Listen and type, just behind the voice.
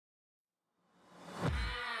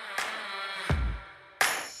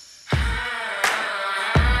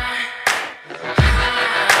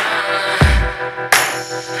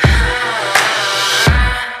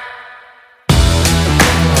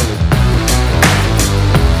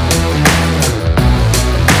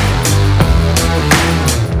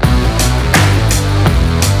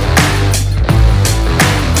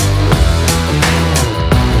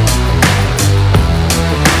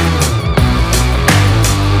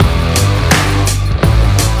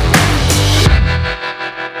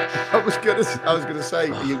I was going to say,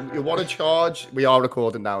 you want to charge? We are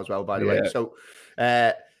recording now as well, by the way. So,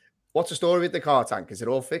 what's the story with the car tank? Is it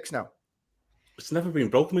all fixed now? It's never been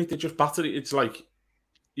broken, mate. They're just battery. It's like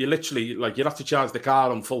you literally you have to charge the car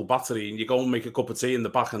on full battery, and you go and make a cup of tea in the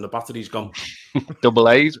back, and the battery's gone. Double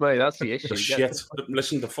A's, mate. That's the issue. Shit.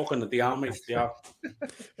 Listen, they are, mate. They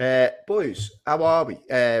are. Boys, how are we?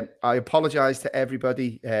 I apologise to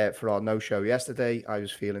everybody for our no-show yesterday. I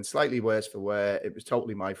was feeling slightly worse for wear. It was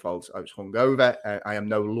totally my fault. I was hungover. I am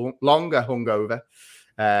no longer hungover.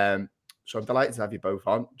 So I'm delighted to have you both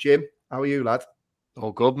on. Jim, how are you, lad?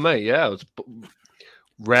 All good, mate. Yeah, I was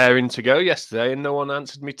raring to go yesterday, and no one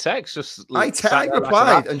answered me text. I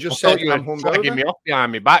replied and just said I'm hungover. Give me off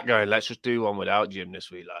behind me back, going, "Let's just do one without Jim this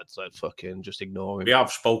week, lads." So fucking just ignore him. We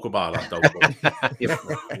have spoke about that,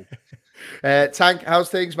 though. Tank, how's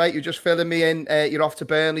things, mate? You're just filling me in. You're off to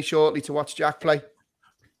Burnley shortly to watch Jack play.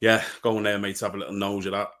 Yeah, going there, mate, to have a little nose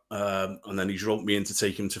of that. And then he's roped me in to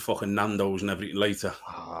take him to fucking Nando's and everything later.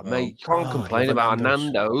 Oh, mate, you can't complain about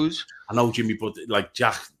Nando's. I know, Jimmy, but like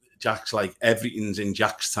Jack's like everything's in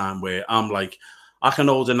Jack's time, where I'm like, I can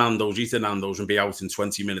order Nando's, eat the Nando's and be out in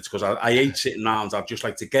 20 minutes because I hate sitting around. I'd just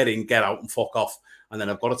like to get in, get out and fuck off. And then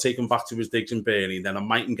I've got to take him back to his digs in Burnley. Then I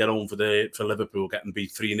mightn't get home for Liverpool getting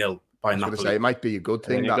beat 3-0 by Napoli. Say, it might be a good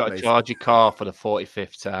thing. You've got to charge your car for the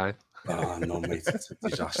 45th time. Oh, no, mate, it's a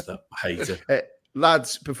disaster. I hate it.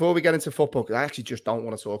 Lads, before we get into football, because I actually just don't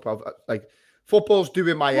want to talk about football's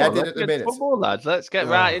doing my head in at the minute. Football, lads, let's get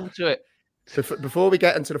right into it. So before we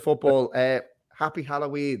get into the football, happy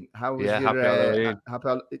Halloween. How was happy Halloween.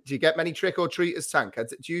 Do you get many trick or treaters, Tank?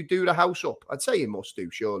 Do you do the house up? I'd say you must do,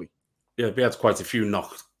 surely. Yeah, we had quite a few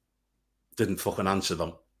knocked. Didn't fucking answer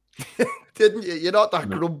them. Didn't you? You're not that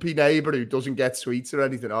grumpy neighbour who doesn't get sweets or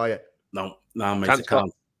anything, are you? No, mate, I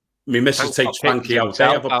can't. My missus takes Frankie out. They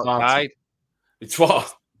have a party. It's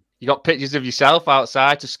what? You got pictures of yourself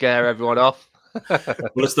outside to scare everyone off.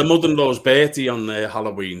 Well, it's the mother-in-law's birthday on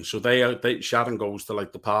Halloween, so Sharon goes to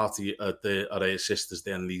like the party at her sister's.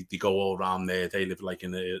 Then they go all around there. They live like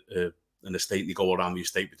in an estate. They go around the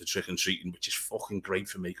estate with the trick and treating, which is fucking great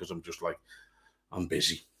for me because I'm just like I'm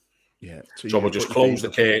busy. Yeah. So we'll just close the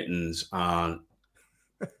curtains and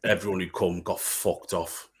everyone who come got fucked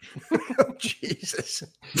off. Oh, Jesus.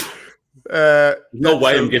 No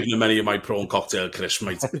way I'm giving them any of my prawn cocktail crisps,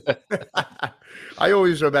 mate. I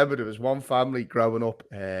always remember there was one family growing up.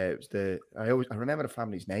 I remember the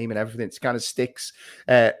family's name and everything. It kind of sticks.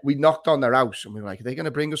 We knocked on their house and we were like, are they going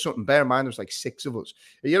to bring us something? Bear in mind, there was like 6 of us.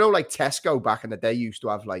 You know, like Tesco back in the day used to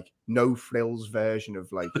have like no frills version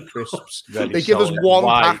of like crisps. They give us one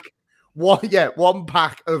pack. One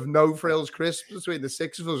pack of no frills crisps between the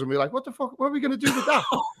 6 of us, and we're like, "What the fuck? What are we going to do with that?"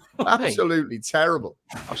 Absolutely terrible.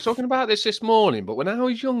 I was talking about this morning, but when I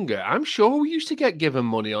was younger, I'm sure we used to get given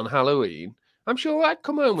money on Halloween. I'm sure I'd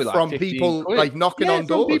come home with like from people quid. Like knocking on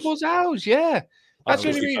doors, from people's house. Yeah, that's the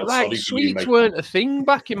only reason. Like sweets weren't a thing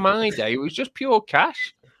back in my day. It was just pure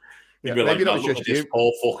cash. Yeah, maybe not just this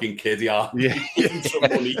poor fucking kid. Yeah,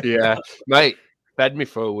 yeah, mate, fed me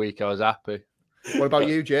for a week. I was happy. What about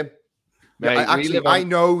you, Jim? Mate, I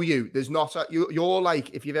know you. There's not you're like,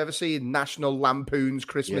 if you've ever seen National Lampoon's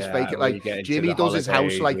Christmas Fake It, like Jimmy does his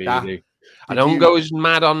house like that. I don't go as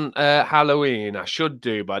mad on Halloween. I should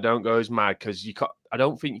do, but I don't go as mad because I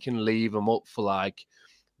don't think you can leave them up for like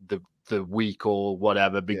the week or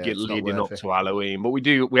whatever, leading up to Halloween. But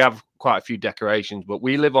we have quite a few decorations. But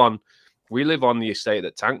we live on the estate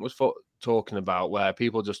that Tank was talking about, where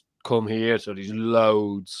people just come here. So there's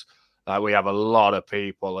loads. Like we have a lot of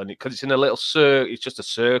people, and because it's in a little circle, it's just a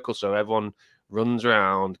circle, so everyone runs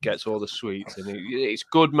around, gets all the sweets, and it's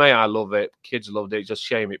good, mate. I love it. Kids loved it. It's just a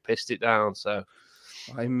shame it pissed it down. So,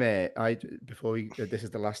 this is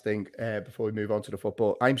the last thing before we move on to the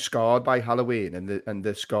football. I'm scarred by Halloween, and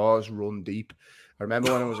the scars run deep. I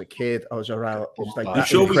remember when I was a kid, I was around. It was like, I'm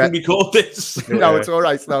sure we can record this. No, it's all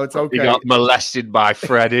right. No, it's okay. You got molested by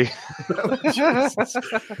Freddie. By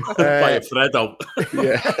a Freddo.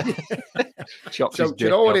 Yeah. So do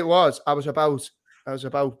you know what it was? I was about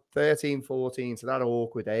 13, 14, to that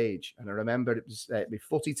awkward age. And I remember it was my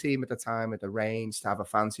footy team at the time at the range to have a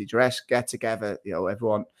fancy dress, get together,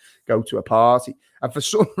 everyone go to a party. And for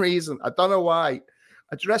some reason, I don't know why,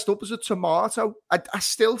 I dressed up as a tomato. I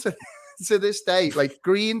still to this day, like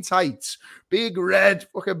green tights, big red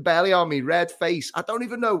fucking belly on me, red face. I don't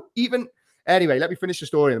even know. Anyway, let me finish the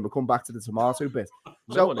story and we'll come back to the tomato bit.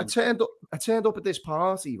 So I turned up at this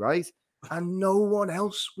party, right? And no one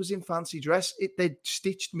else was in fancy dress. They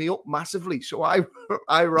stitched me up massively. So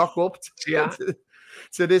I rock up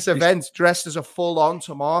to this event dressed as a full-on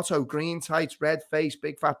tomato, green tights, red face,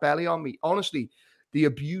 big fat belly on me. Honestly, the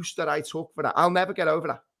abuse that I took for that. I'll never get over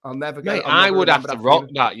that. I would have to rock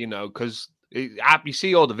that, because you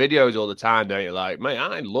see all the videos all the time, don't you? Like, mate,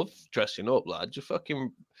 I love dressing up, lad. Just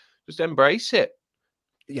embrace it.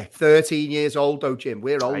 Yeah, 13 years old though, Jim.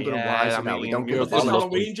 We're older and wiser now. We don't give a fuck.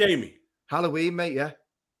 Halloween, Jamie. Halloween, mate. Yeah.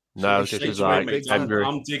 No, this is like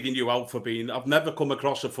I'm digging you out for being. I've never come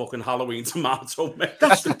across a fucking Halloween tomato, mate.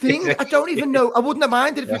 That's the thing. I don't even know. I wouldn't have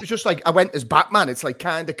minded if it was just like I went as Batman. It's like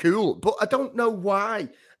kind of cool, but I don't know why.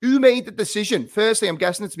 Who made the decision? Firstly, I'm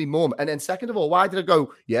guessing it's my mum, and then second of all, why did I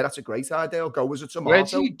go? Yeah, that's a great idea. I'll go as a tomato. Where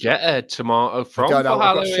do you get a tomato from? I don't know.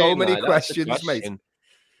 I've got so many questions, mate.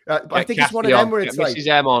 But I think it's one of them where it's like Mrs.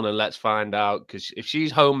 M on, and let's find out, because if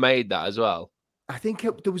she's homemade that as well. I think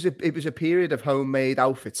it was a period of homemade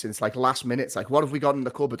outfits since like last minute. It's like, what have we got in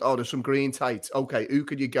the cupboard? Oh, there's some green tights. Okay, who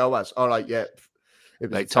could you go as? All right, yeah. It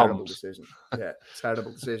was a terrible decision. Yeah,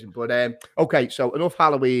 terrible decision. But okay, so enough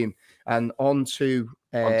Halloween and on to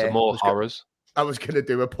more horrors. I was going to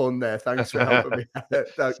do a pun there. Thanks for helping me.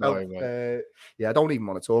 Yeah, I don't even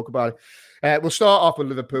want to talk about it. We'll start off with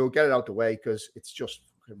Liverpool. Get it out the way because it's just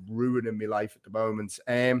ruining my life at the moment.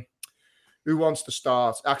 Who wants to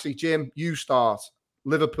start? Actually, Jim, you start.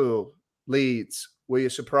 Liverpool, Leeds. Were you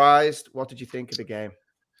surprised? What did you think of the game?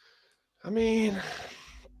 I mean,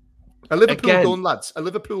 a Liverpool done, lads. A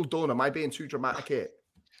Liverpool done. Am I being too dramatic here?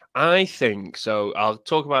 I think so. I'll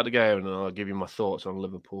talk about the game and I'll give you my thoughts on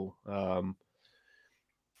Liverpool.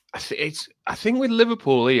 I think with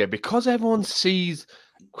Liverpool here, because everyone's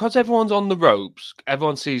on the ropes,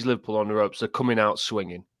 everyone sees Liverpool on the ropes. They're coming out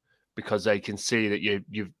swinging because they can see that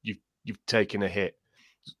you've taken a hit,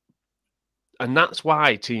 and that's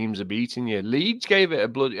why teams are beating you. Leeds gave it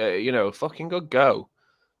a fucking good go.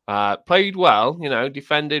 Played well,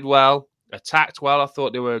 defended well, attacked well. I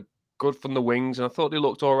thought they were good from the wings, and I thought they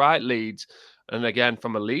looked all right, Leeds. And again,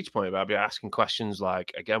 from a Leeds point of view, I'd be asking questions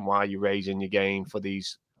like, again, why are you raising your game for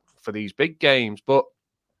these big games? But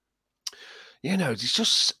it's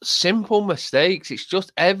just simple mistakes. It's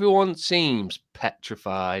just everyone seems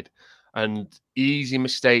petrified, and easy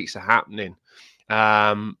mistakes are happening.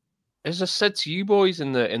 As I said to you boys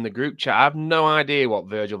in the group chat, I have no idea what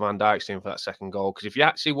Virgil van Dijk's doing for that second goal, because if you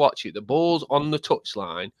actually watch it, the ball's on the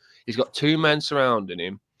touchline. He's got two men surrounding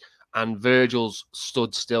him, and Virgil's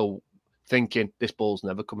stood still thinking, this ball's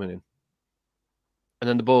never coming in. And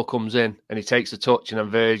then the ball comes in, and he takes a touch, and then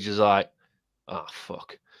Virgil's like, oh,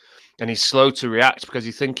 fuck. And he's slow to react because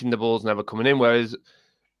he's thinking the ball's never coming in, whereas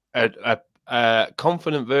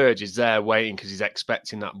confident Virgil is there waiting because he's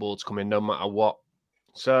expecting that ball to come in no matter what.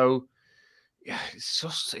 So, yeah, it's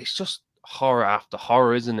just horror after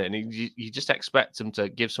horror, isn't it? And you just expect them to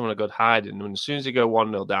give someone a good hiding. And as soon as they go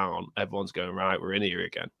 1-0 down, everyone's going, right, we're in here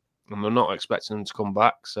again. And we're not expecting them to come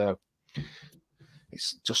back. So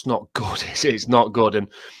it's just not good. It's not good. And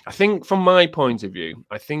I think from my point of view,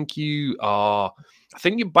 I think you're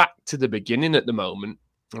back to the beginning at the moment.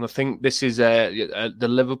 And I think this is the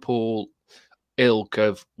Liverpool ilk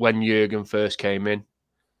of when Jurgen first came in,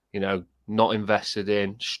 not invested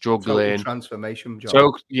in, struggling. Total transformation job.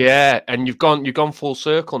 So yeah, and you've gone full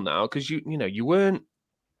circle now, because you weren't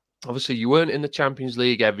in the Champions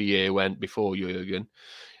League every year before Jurgen,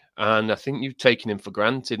 and I think you've taken him for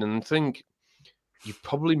granted, and I think you've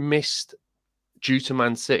probably missed, due to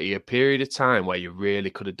Man City, a period of time where you really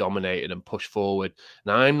could have dominated and pushed forward.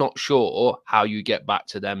 Now I'm not sure how you get back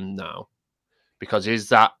to them now, because is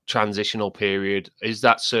that transitional period, is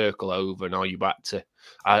that circle over, and are you back to?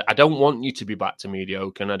 I don't want you to be back to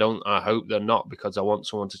mediocre, and I hope they're not, because I want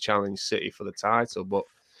someone to challenge City for the title. But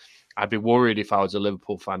I'd be worried if I was a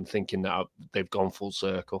Liverpool fan thinking that they've gone full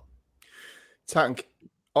circle. Tank,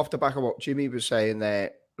 off the back of what Jimmy was saying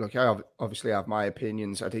there, look, I obviously have my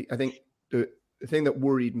opinions. I think the thing that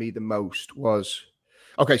worried me the most was,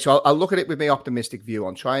 okay, so I'll look at it with my optimistic view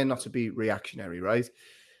on trying not to be reactionary, right?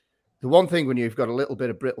 The one thing when you've got a little bit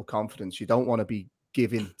of brittle confidence, you don't want to be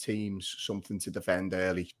giving teams something to defend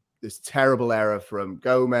early. This terrible error from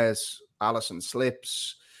Gomez, Alisson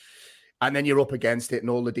slips, and then you're up against it and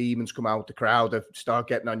all the demons come out, the crowd start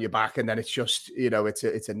getting on your back, and then it's just,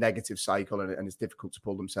 it's a negative cycle, and it's difficult to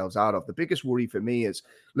pull themselves out of. The biggest worry for me is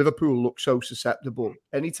Liverpool look so susceptible.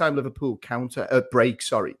 Anytime Liverpool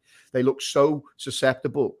they look so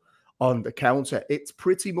susceptible on the counter. It's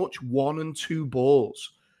pretty much 1 and 2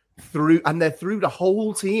 balls through, and they're through the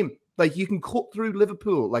whole team. Like, you can cut through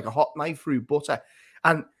Liverpool like a hot knife through butter.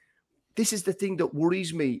 And this is the thing that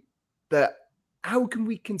worries me, that how can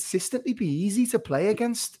we consistently be easy to play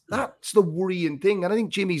against? That's the worrying thing. And I think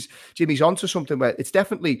Jimmy's onto something where it's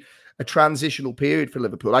definitely a transitional period for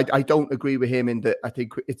Liverpool. I don't agree with him in that I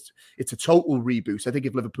think it's a total reboot. I think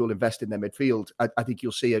if Liverpool invest in their midfield, I think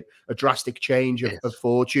you'll see a drastic change of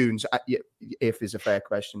fortunes. If is a fair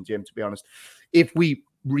question, Jim, to be honest. If we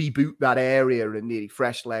reboot that area and nearly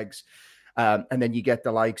fresh legs, and then you get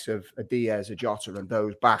the likes of a Diaz, a Jota, and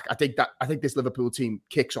those back, I think this Liverpool team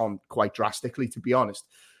kicks on quite drastically, to be honest.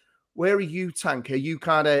 Where are you, Tank? Are you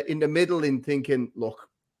kind of in the middle in thinking, look,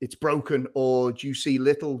 it's broken, or do you see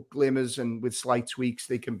little glimmers and with slight tweaks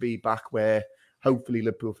they can be back where hopefully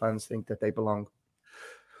Liverpool fans think that they belong?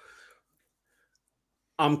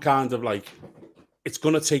 I'm kind of like, it's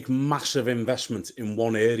going to take massive investment in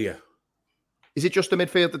one area. Is it just the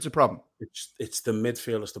midfield that's a problem? It's the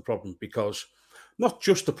midfield that's the problem, because not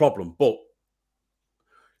just the problem, but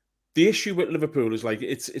the issue with Liverpool is like,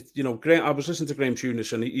 it's you know, I was listening to Graham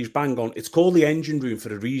Tunis and he's bang on. It's called the engine room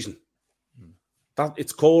for a reason. That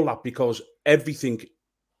it's called that because everything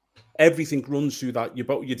runs through that.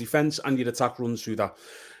 Your defense and your attack runs through that.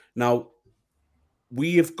 Now,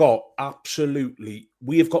 we have got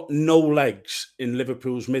no legs in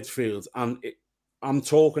Liverpool's midfield, and I'm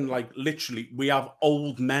talking like literally, we have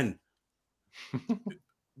old men.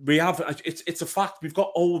 It's a fact. We've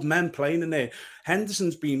got old men playing in there.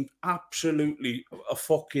 Henderson's been absolutely a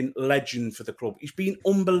fucking legend for the club. He's been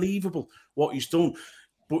unbelievable what he's done,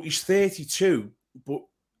 but he's 32. But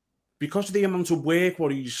because of the amount of work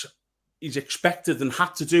what he's expected and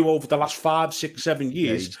had to do over the last 5, 6, 7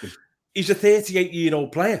 years, he's a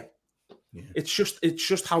 38-year-old player. Yeah. It's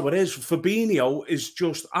just how it is. Fabinho is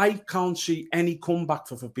just, I can't see any comeback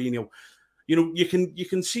for Fabinho. You know, you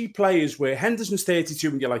can see players where Henderson's 32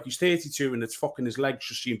 and you're like, he's 32 and it's fucking, his legs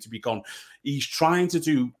just seem to be gone. He's trying to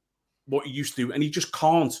do what he used to do and he just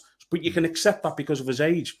can't. But you can accept that because of his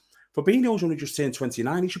age. Fabinho's only just turned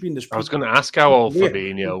 29. He should be in this. I was going to ask how old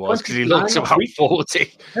Fabinho was because he looks about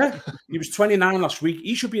 40. Yeah, he was 29 last week.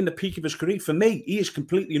 He should be in the peak of his career. For me, he is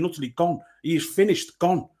completely and utterly gone. He is finished,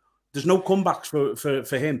 gone. There's no comebacks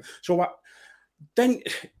for him. So then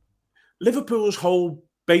Liverpool's whole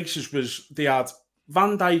basis was they had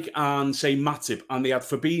Van Dijk and, say, Matip, and they had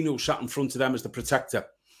Fabinho sat in front of them as the protector.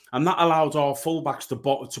 And that allowed our fullbacks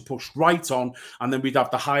to push right on, and then we'd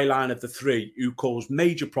have the high line of the three who caused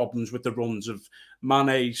major problems with the runs of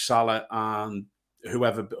Mane, Salah, and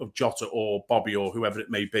whoever, of Jota or Bobby or whoever it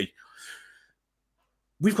may be.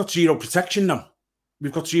 We've got zero protection now.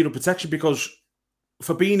 We've got zero protection because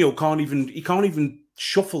Fabinho can't even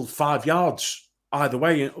shuffle 5 yards either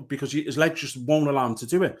way because his legs just won't allow him to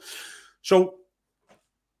do it. So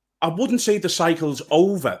I wouldn't say the cycle's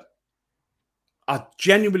over. I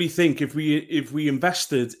genuinely think if we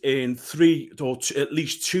invested in 3 or at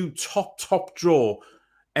least 2 top draw,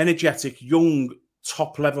 energetic, young,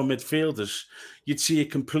 top-level midfielders, you'd see a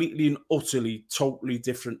completely and utterly, totally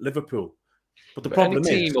different Liverpool. But the problem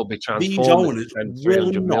any is, team will be transformed if you spend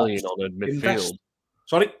 300 million on a midfield.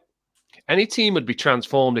 Sorry? Any team would be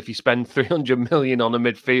transformed if you spend 300 million on a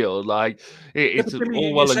midfield. Like, it's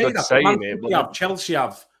all well and good saying it. But Chelsea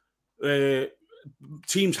have,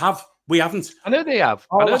 teams have. We haven't. I know they have.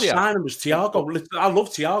 Our last signing was Thiago. I love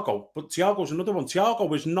Thiago, but Thiago's another one.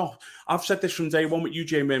 Thiago is not. I've said this from day one with you,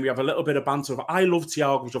 Jamie, and we have a little bit of banter. I love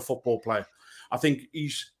Thiago as a football player. I think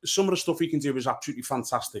some of the stuff he can do is absolutely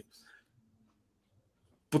fantastic.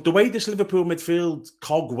 But the way this Liverpool midfield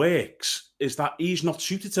cog works is that he's not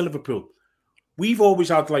suited to Liverpool. We've always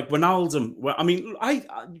had like Wijnaldum. I mean,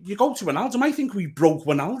 you go to Wijnaldum, I think we broke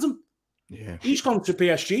Wijnaldum. Yeah. He's gone to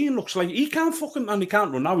PSG and looks like he can't fucking, and he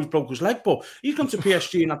can't run now, he's broke his leg, but he's gone to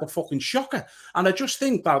PSG and had the fucking shocker. And I just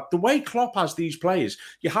think that the way Klopp has these players,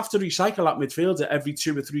 you have to recycle that midfielder every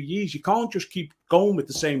 2 or 3 years. You can't just keep going with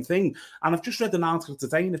the same thing. And I've just read an article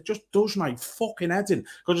today and it just does my fucking head in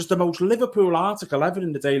because it's the most Liverpool article ever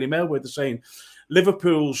in the Daily Mail where they're saying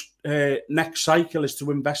Liverpool's next cycle is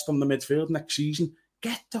to invest on the midfield next season.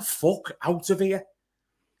 Get the fuck out of here.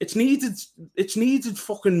 It's needed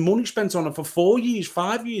fucking money spent on it for 4 years,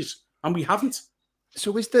 5 years, and we haven't.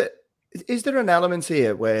 So is there an element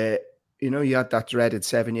here where, you know, you had that dreaded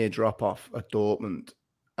 7-year drop-off at Dortmund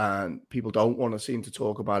and people don't want to seem to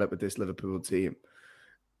talk about it with this Liverpool team.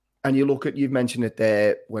 And you look at, you've mentioned it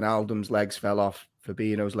there, when Wijnaldum's legs fell off,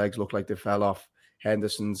 Fabinho's legs look like they fell off,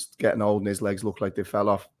 Henderson's getting old and his legs look like they fell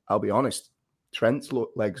off. I'll be honest. Trent's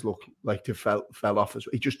legs look like they fell off as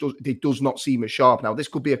well. He does not seem as sharp. Now, this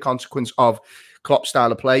could be a consequence of Klopp's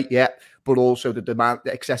style of play, yeah, but also the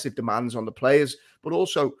excessive demands on the players. But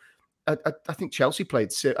also, I think Chelsea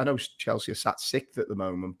played. I know Chelsea are sat 6th at the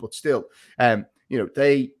moment, but still, you know,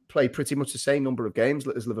 they play pretty much the same number of games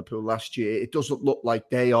as Liverpool last year. It doesn't look like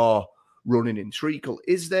they are running in treacle.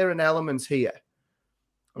 Is there an element here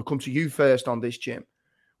I'll come to you first on this, Jim,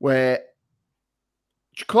 where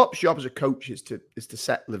Klopp's job as a coach is to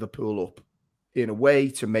set Liverpool up in a way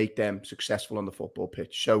to make them successful on the football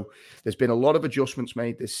pitch. So there's been a lot of adjustments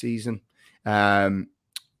made this season.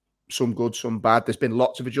 Some good, some bad. There's been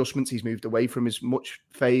lots of adjustments. He's moved away from his much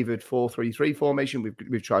favoured 4-3-3 formation.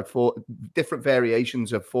 We've tried 4 different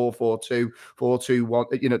variations of 4-4-2,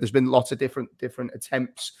 4-2-1. There's been lots of different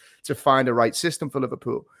attempts to find a right system for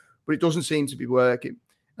Liverpool, but it doesn't seem to be working.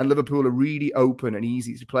 And Liverpool are really open and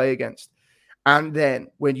easy to play against. And then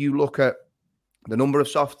when you look at the number of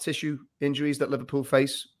soft tissue injuries that Liverpool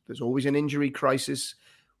face, there's always an injury crisis.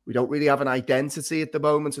 We don't really have an identity at the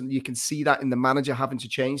moment, and you can see that in the manager having to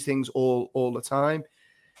change things all the time.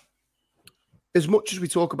 As much as we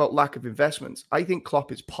talk about lack of investments, I think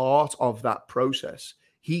Klopp is part of that process.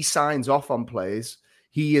 He signs off on players.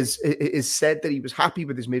 He is said that he was happy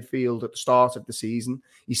with his midfield at the start of the season.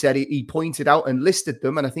 He said he pointed out and listed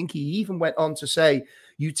them, and I think he even went on to say,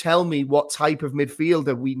 you tell me what type of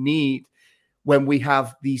midfielder we need when we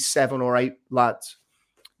have these 7 or 8 lads.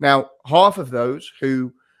 Now, half of those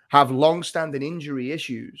who have long-standing injury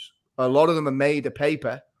issues, a lot of them are made of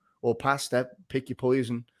paper or pasta, pick your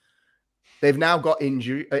poison. They've now got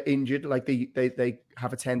injured like they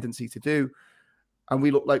have a tendency to do, and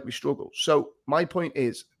we look like we struggle. So my point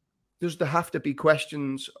is, does there have to be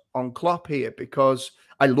questions on Klopp here? Because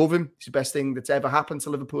I love him. He's the best thing that's ever happened to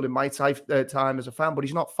Liverpool in my time as a fan, but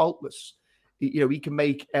he's not faultless. He can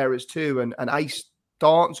make errors too. And I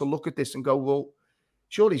start to look at this and go, well,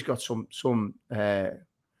 surely he's got some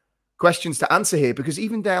questions to answer here, because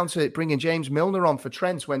even down to bringing James Milner on for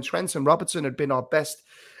Trent, when Trent and Robertson had been our best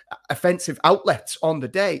offensive outlets on the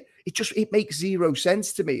day, it makes zero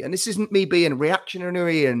sense to me. And this isn't me being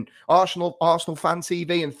reactionary and Arsenal fan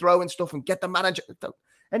TV and throwing stuff and get the manager.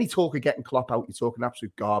 Any talk of getting Klopp out, you're talking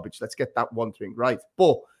absolute garbage. Let's get that one thing right.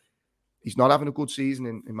 But he's not having a good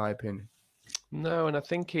season, in my opinion. No, and I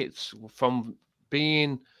think it's from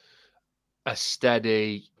being a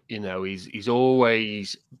steady, he's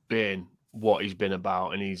always been what he's been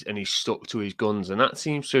about, and he's stuck to his guns, and that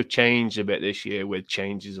seems to have changed a bit this year with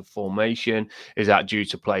changes of formation. Is that due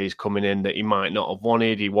to players coming in that he might not have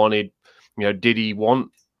wanted? Did he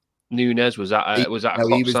want Nunes? Was that a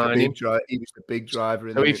Klopp signing? He was the big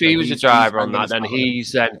driver. So if he was a driver on that, then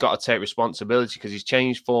he's then got to take responsibility, because he's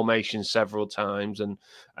changed formation several times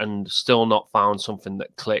and still not found something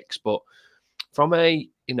that clicks. But from a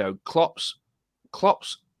Klopp's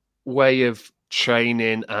way of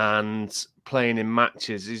training and playing in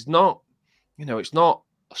matches is not, it's not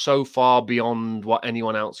so far beyond what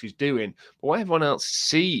anyone else is doing. But what everyone else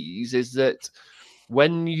sees is that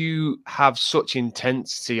when you have such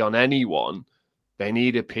intensity on anyone, they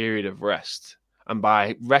need a period of rest. And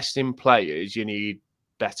by resting players, you need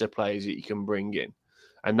better players that you can bring in.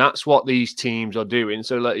 And that's what these teams are doing.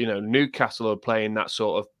 So, Newcastle are playing that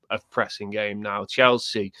sort of pressing game now.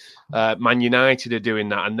 Chelsea, Man United are doing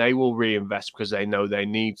that, and they will reinvest because they know they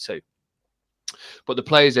need to. But the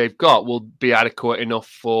players they've got will be adequate enough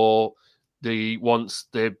for once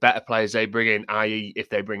the better players they bring in, i.e. if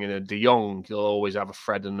they bring in a De Jong, you'll always have a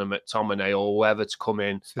Fred and a McTominay or whoever to come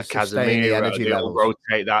in, a Casemiro, they'll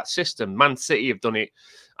rotate that system. Man City have done it,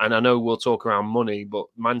 and I know we'll talk around money, but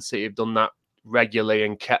Man City have done that regularly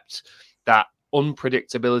and kept that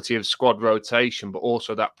unpredictability of squad rotation, but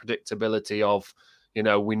also that predictability of,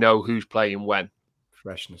 we know who's playing when.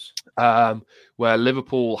 Freshness. Where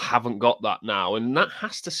Liverpool haven't got that now, and that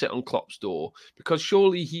has to sit on Klopp's door, because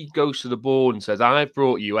surely he goes to the board and says, I've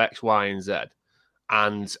brought you X, Y, and Z,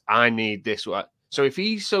 and I need this. So if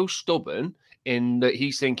he's so stubborn in that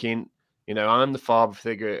he's thinking, I'm the father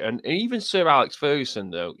figure, and even Sir Alex Ferguson,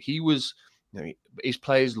 though, he was, his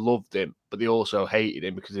players loved him, but they also hated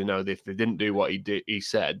him because they know that if they didn't do what he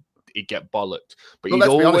said, he'd get bollocked. But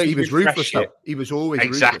let's be honest, he was ruthless. He was always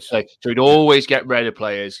ruthless. So he'd always get rid of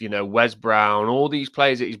players, Wes Brown, all these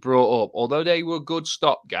players that he's brought up, although they were good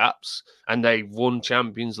stopgaps and they won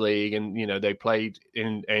Champions League and, they played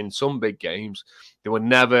in some big games, they were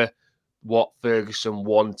never what Ferguson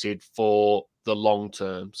wanted for the long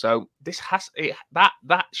term. So this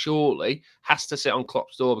that surely has to sit on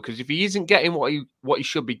Klopp's door, because if he isn't getting what he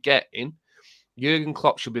should be getting, Jurgen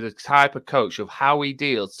Klopp should be the type of coach of how he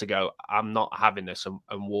deals to go, I'm not having this, and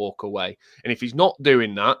walk away. And if he's not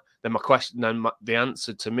doing that, then the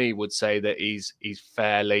answer to me would say that he's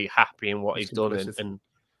fairly happy in what he's done. And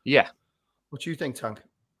yeah. What do you think, Tank?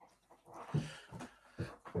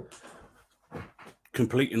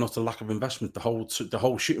 complete and utter lack of investment. The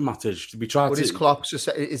whole shooting match is. We tried. But is Klopp?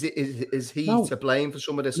 Is he to blame for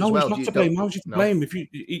some of this as well? No, he's not to blame. How's he to blame? If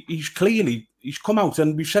he's come out,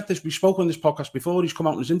 and we've said this. We spoke on this podcast before. He's come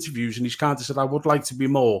out in his interviews, and he's kind of said, "I would like to be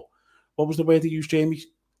more." What was the word he used, Jamie?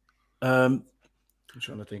 I'm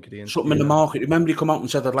trying to think of the something in the market. Remember, he come out and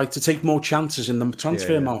said, "I'd like to take more chances in the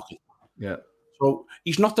transfer market." Yeah. So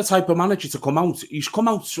he's not the type of manager to come out. He's come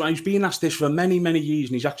out, he's been asked this for many, many years,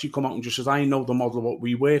 and he's actually come out and just says, I know the model of what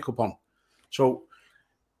we work upon. So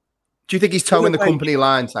do you think he's towing the company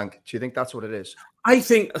line, Tank? Do you think that's what it is? I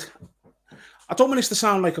don't want this to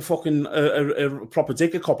sound like a fucking a proper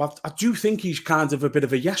digger cop. I do think he's kind of a bit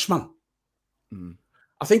of a yes man.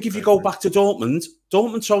 I think if you go back to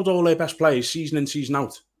Dortmund sold all their best players season in, season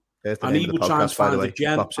out. And he would try and find a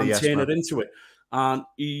gem and turn it into it. And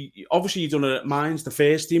he obviously done it at Mainz, the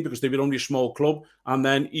first team, because they were only a small club. And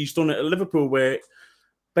then he's done it at Liverpool, where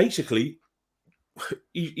basically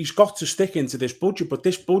he's got to stick into this budget. But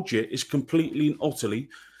this budget is completely and utterly.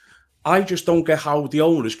 I just don't get how the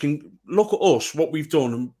owners can look at us, what we've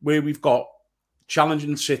done, and where we've got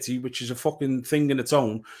challenging City, which is a fucking thing in its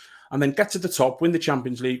own, and then get to the top, win the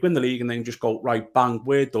Champions League, win the league, and then just go, right, bang,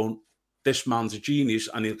 we're done. This man's a genius,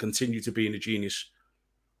 and he'll continue to be a genius.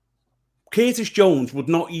 Curtis Jones does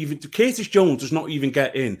not even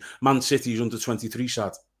get in Man City's under-23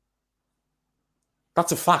 side.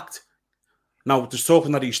 That's a fact. Now, there's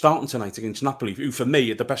talking that he's starting tonight against Napoli, who for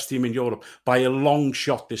me are the best team in Europe by a long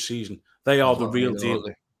shot this season. They are the real deal.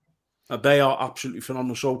 They are absolutely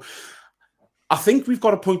phenomenal. So I think we've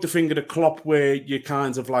got to point the finger at Klopp where you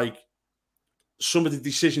kind of like some of the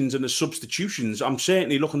decisions and the substitutions. I'm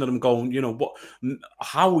certainly looking at him going,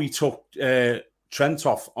 how he took Trent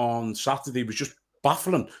off on Saturday was just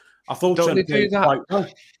baffling. I thought Trent played quite well.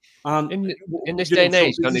 And in this day and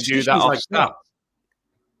age, don't they do that off stats?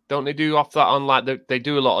 Don't they do off that on they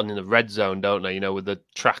do a lot on in the red zone, don't they? With the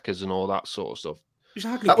trackers and all that sort of stuff.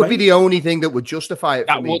 Exactly. That would be the only thing that would justify it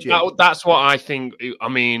for me, Jim. That's what I think. I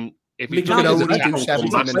mean, if he can only do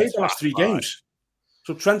 70 minutes the last 3 games,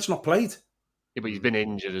 so Trent's not played. Yeah, but he's been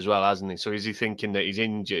injured as well, hasn't he? So is he thinking that he's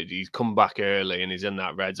injured? He's come back early and he's in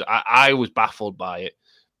that red zone. I was baffled by it,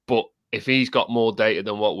 but if he's got more data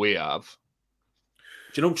than what we have.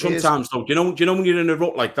 Do you know, sometimes, though, do you know when you're in a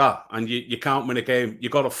rut like that and you can't win a game, you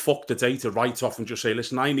got to fuck the data right off and just say,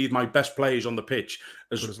 listen, I need my best players on the pitch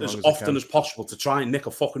as often as possible to try and nick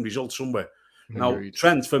a fucking result somewhere. Now,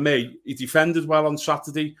 Trent, for me, he defended well on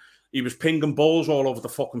Saturday. He was pinging balls all over the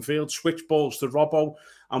fucking field, switch balls to Robbo.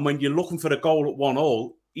 And when you're looking for a goal at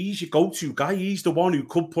 1-1, he's your go-to guy. He's the one who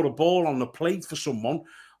could put a ball on the plate for someone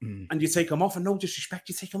and you take him off. And no disrespect,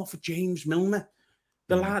 you take him off for James Milner.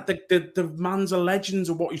 The man's a legend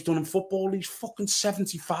of what he's done in football. He's fucking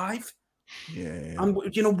 75. Yeah. And,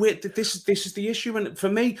 this is the issue. And for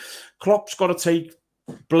me, Klopp's got to take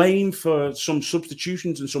blame for some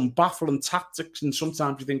substitutions and some baffling tactics. And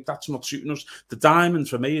sometimes you think that's not suiting us. The diamond,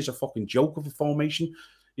 for me, is a fucking joke of a formation.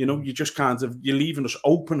 You just you're leaving us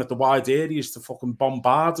open at the wide areas to fucking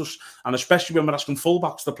bombard us. And especially when we're asking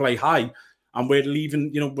fullbacks to play high and we're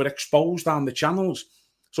leaving, we're exposed down the channels.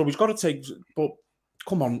 So he's got to take, but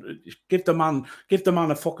come on, give the man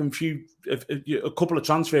a fucking a couple of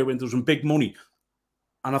transfer windows and big money.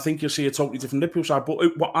 And I think you'll see a totally different Liverpool side.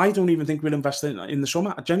 But I don't even think we'll invest in the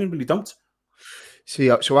summer. I genuinely don't.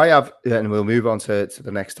 See, so I have, and we'll move on to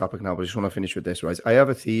the next topic now, but I just want to finish with this, right? I have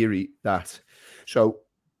a theory that, so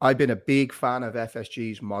I've been a big fan of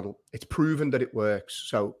FSG's model. It's proven that it works.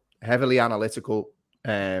 So heavily analytical,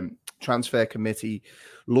 transfer committee,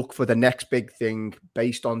 look for the next big thing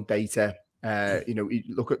based on data.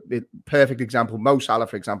 Look at the perfect example, Mo Salah,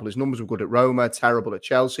 for example. His numbers were good at Roma, terrible at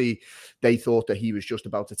Chelsea. They thought that he was just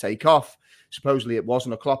about to take off. Supposedly it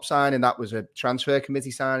wasn't a Klopp sign, and that was a transfer committee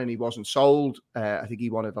sign, and he wasn't sold. I think he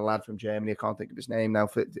wanted a lad from Germany. I can't think of his name now.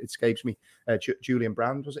 It escapes me. Julian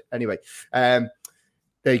Brand, was it? Anyway,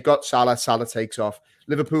 they got Salah. Salah takes off.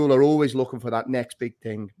 Liverpool are always looking for that next big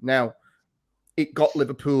thing. Now, it got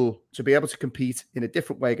Liverpool to be able to compete in a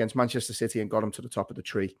different way against Manchester City and got them to the top of the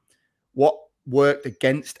tree. What worked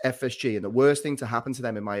against FSG, and the worst thing to happen to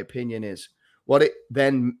them, in my opinion, is what it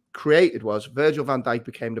then created was Virgil van Dijk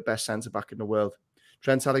became the best centre-back in the world.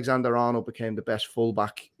 Trent Alexander-Arnold became the best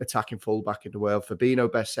attacking fullback in the world.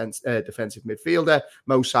 Fabinho, best defensive midfielder.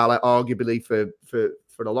 Mo Salah, arguably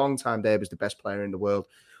for a long time there, was the best player in the world.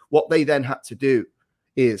 What they then had to do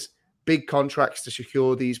is big contracts to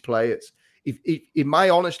secure these players. If in my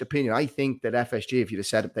honest opinion, I think that FSG, if you'd have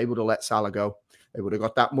said it, they would have let Salah go. They would have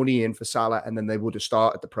got that money in for Salah, and then they would have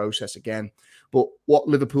started the process again. But what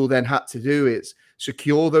Liverpool then had to do is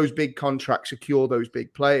secure those big contracts, secure those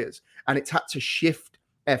big players. and it's had to shift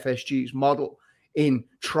FSG's model in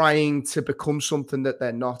trying to become something that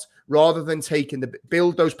they're not, rather than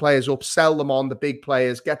build those players up, sell them on, the big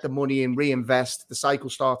players, get the money in, reinvest, the cycle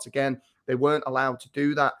starts again. They weren't allowed to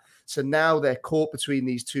do that. So now they're caught between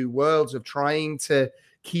these two worlds of trying to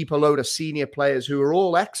keep a load of senior players who are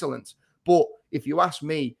all excellent. But if you ask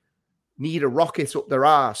me, need a rocket up their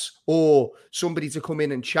arse or somebody to come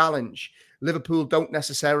in and challenge. Liverpool don't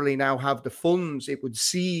necessarily now have the funds, it would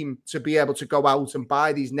seem, to be able to go out and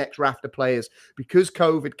buy these next raft of players. Because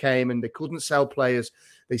COVID came and they couldn't sell players,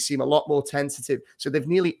 they seem a lot more tentative. So they've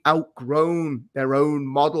nearly outgrown their own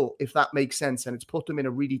model, if that makes sense. And it's put them in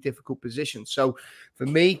a really difficult position. So for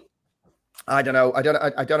me, I don't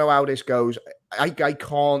know how this goes. I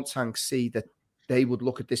can't see that they would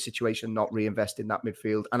look at this situation and not reinvest in that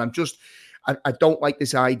midfield. And I don't like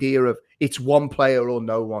this idea of it's one player or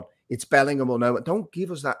no one. It's Bellingham or no one. Don't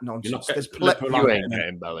give us that nonsense. You ain't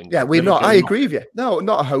getting Bellingham. Yeah, we're not. I agree with you. No,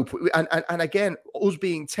 not a hope. And again, us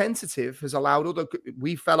being tentative has allowed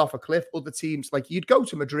we fell off a cliff. Other teams, like you'd go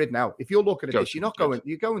to Madrid now. If you're looking at this,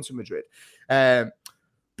 you're going to Madrid.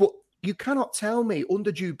 But you cannot tell me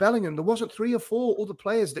under Jude Bellingham, there wasn't 3 or 4 other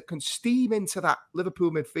players that can steam into that Liverpool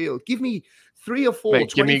midfield. Give me 3 or 4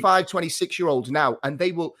 25, 26-year-olds now, and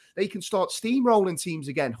they can start steamrolling teams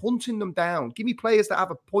again, hunting them down. Give me players that have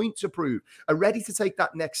a point to prove, are ready to take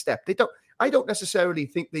that next step. I don't necessarily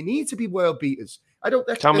think they need to be world beaters.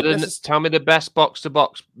 Tell me the best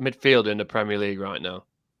box-to-box midfielder in the Premier League right now.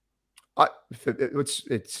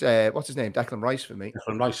 It's what's his name? Declan Rice for me.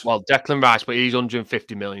 Declan Rice. Well, Declan Rice, but he's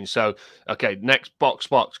 150 million. So, okay, next box,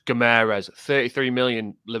 Gameres, 33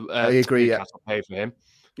 million. I agree. Yeah, pay for him.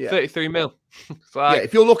 Yeah. 33 mil. Like,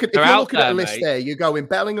 if you're looking at a list there, you go in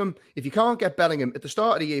Bellingham. If you can't get Bellingham at the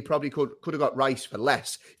start of the year, you probably could have got Rice for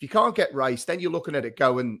less. If you can't get Rice, then you're looking at it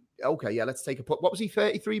going, okay, yeah, let's take a put. What was he?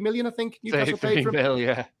 33 million, I think. Newcastle paid for him. 33 mil,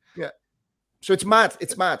 yeah. Yeah. So it's mad.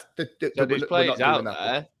 It's mad. So these players out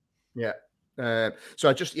there. Yeah. So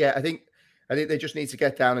I think they just need to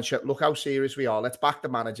get down and look how serious we are. Let's back the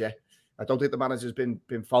manager. I don't think the manager's been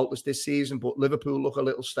faultless this season, but Liverpool look a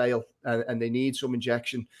little stale and they need some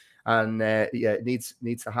injection. And it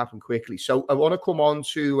needs to happen quickly. So I want to come on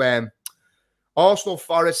to Arsenal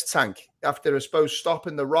Forest Tank after, I suppose,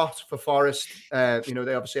 stopping the rot for Forest. They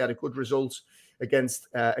obviously had a good result against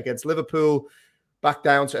Liverpool. Back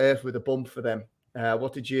down to earth with a bump for them.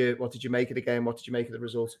 What did you make of the game? What did you make of the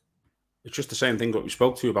result? It's just the same thing that we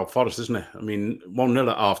spoke to you about Forest, isn't it? I mean, 1-0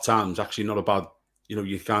 at half time is actually not a bad,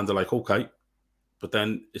 you're kind of like, okay. But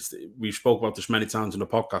then we've spoke about this many times in the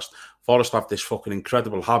podcast. Forest have this fucking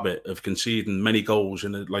incredible habit of conceding many goals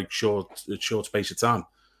in a short space of time.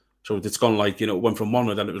 So it's gone like, it went from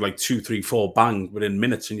 1 and then it was like 2, 3, 4 bang within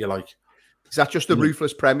minutes. And you're like, is that just the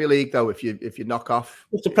ruthless Premier League though? If you knock off,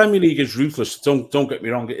 if the Premier League is ruthless, don't get me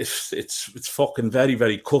wrong. It's fucking very,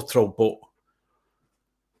 very cutthroat, but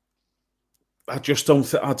I just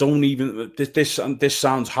don't. I don't even. This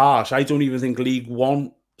sounds harsh. I don't even think League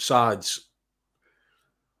One sides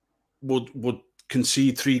would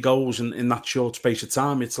concede 3 goals in that short space of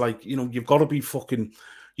time. It's like, you've got to be fucking.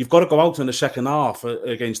 You've got to go out in the second half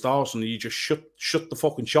against Arsenal. You just shut the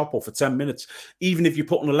fucking shop up for 10 minutes. Even if you're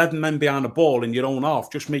putting 11 men behind the ball in your own half,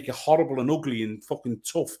 just make it horrible and ugly and fucking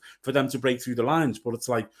tough for them to break through the lines. But it's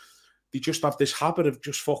like, they just have this habit of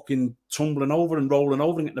just fucking tumbling over and rolling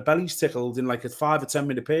over and getting the bellies tickled in like a 5 or 10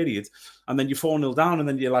 minute period. And then you're 4-0 down and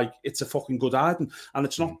then you're like, it's a fucking good hiding. And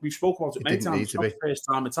it's not, we've spoken about it many times. It's not the first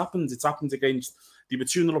time it's happened. It's happened against, they were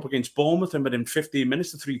 2-0 up against Bournemouth and within 15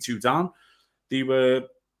 minutes to 3-2 down.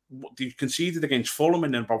 They conceded against Fulham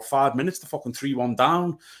and in about 5 minutes to fucking 3-1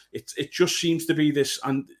 down. It just seems to be this,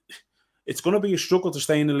 and it's going to be a struggle to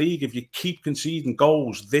stay in the league if you keep conceding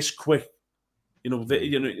goals this quick.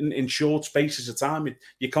 In short spaces of time,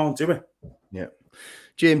 you can't do it. Yeah.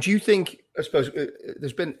 Jim, do you think, I suppose,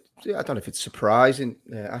 there's been, I don't know if it's surprising,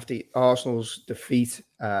 after Arsenal's defeat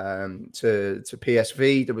to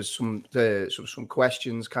PSV, there was some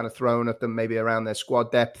questions kind of thrown at them, maybe around their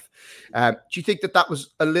squad depth. Do you think that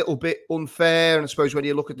was a little bit unfair? And I suppose when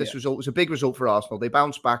you look at this result, it was a big result for Arsenal. They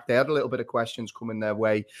bounced back. They had a little bit of questions coming their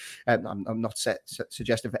way. I'm not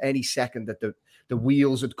suggesting for any second that the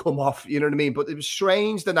wheels had come off, you know what I mean? But it was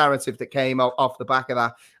strange, the narrative that came off the back of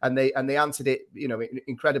that, and they answered it,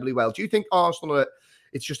 incredibly well. Do you think Arsenal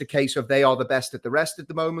it's just a case of they are the best at the rest at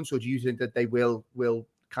the moment, or do you think that they will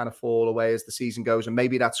kind of fall away as the season goes, and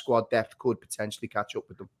maybe that squad depth could potentially catch up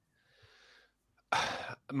with them?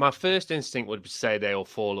 My first instinct would say they'll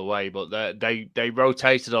fall away, but they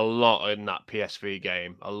rotated a lot in that PSV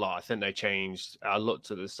game. A lot. I think they changed. I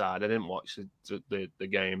looked at the side. I didn't watch the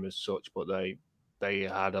game as such, but they they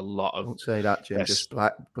had a lot of. Don't say that, Jim. Just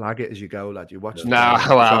blag it as you go, lad. You watch. No,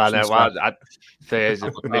 I know. Well, Thursday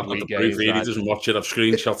midweek games. He doesn't watch it. I've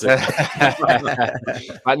screenshot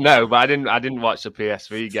it. But I didn't watch the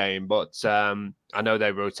PSV game, but I know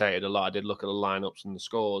they rotated a lot. I did look at the lineups and the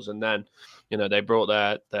scores, and then they brought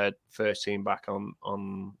their first team back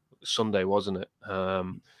on Sunday, wasn't it?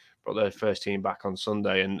 Brought their first team back on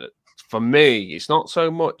Sunday, and for me, it's not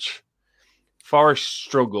so much Forest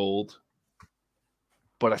struggled.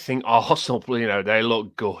 But I think Arsenal, they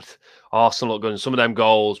look good. Arsenal look good. And some of them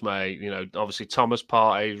goals, mate, obviously Thomas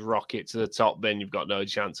Partey's rocket to the top bin. You've got no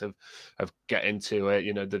chance of getting to it.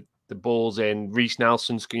 The ball's in. Reece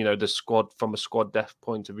Nelson's, the squad, from a squad depth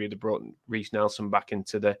point of view, they brought Reece Nelson back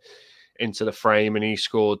into the frame and he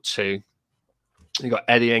scored 2. You got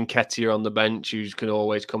Eddie Nketiah on the bench, who can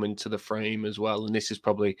always come into the frame as well. And this is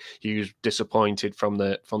probably, he was disappointed from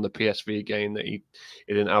the PSV game that he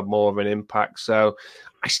didn't have more of an impact. So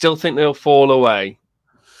I still think they'll fall away,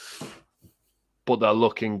 but they're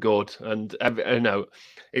looking good. And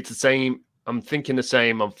it's the same. I'm thinking the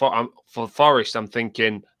same. For Forest, I'm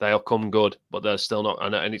thinking they'll come good, but they're still not.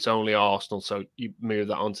 And it's only Arsenal, so you move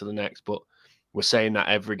that on to the next. But we're saying that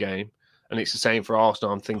every game. And it's the same for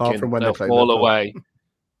Arsenal. I'm thinking they'll fall away,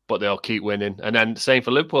 but they'll keep winning. And then same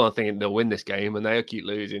for Liverpool. I'm thinking they'll win this game and they'll keep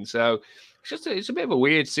losing. So it's a bit of a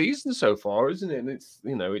weird season so far, isn't it? And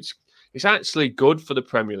it's actually good for the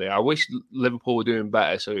Premier League. I wish Liverpool were doing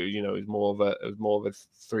better. So it was more of a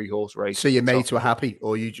 3-horse race. So your mates were happy,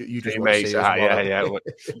 or you just want to see us?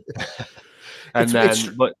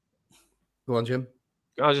 Yeah. But go on, Jim.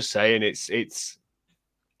 I was just saying it's.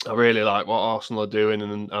 I really like what Arsenal are doing,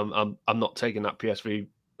 and I'm not taking that PSV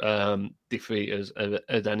defeat as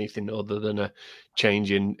anything other than a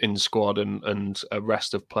change in squad and a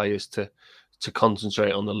rest of players to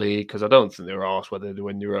concentrate on the league, because I don't think they're asked whether they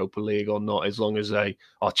win the Europa League or not, as long as they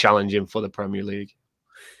are challenging for the Premier League.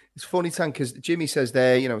 It's funny, Tank, because Jimmy says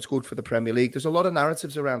there, it's good for the Premier League. There's a lot of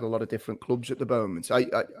narratives around a lot of different clubs at the moment.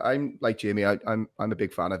 I'm like Jimmy. I'm a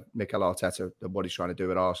big fan of Mikel Arteta and what he's trying to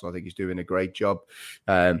do at Arsenal. I think he's doing a great job.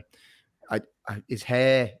 His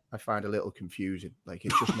hair, I find a little confusing. Like,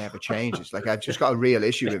 it just never changes. Like, I've just got a real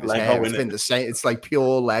issue with his hair. It's been the same. It's like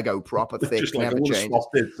pure Lego, proper thick, never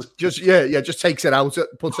changes. Just takes it out,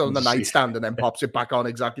 puts it on the nightstand, and then pops it back on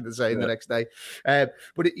exactly the same the next day.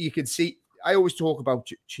 But you can see. I always talk about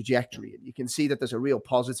trajectory, and you can see that there's a real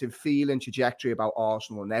positive feeling trajectory about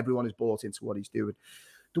Arsenal, and everyone is bought into what he's doing.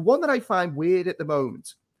 The one that I find weird at the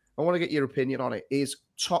moment, I want to get your opinion on it, is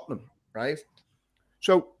Tottenham, right?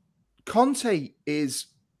 So Conte is,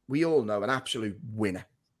 we all know, an absolute winner.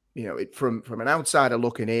 From an outsider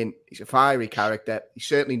looking in, he's a fiery character. He's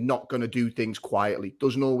certainly not going to do things quietly.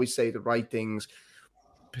 Doesn't always say the right things.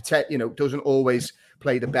 Doesn't always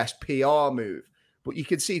play the best PR move. But you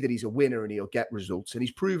can see that he's a winner and he'll get results. And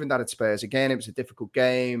he's proven that at Spurs. Again, it was a difficult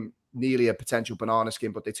game, nearly a potential banana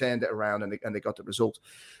skin, but they turned it around and they got the result.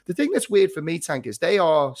 The thing that's weird for me, Tank, is they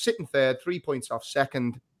are sitting third, 3 points off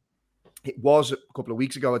second. It was a couple of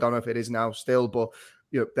weeks ago. I don't know if it is now still, but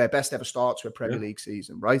their best ever start to a Premier League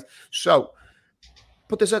season, right? So,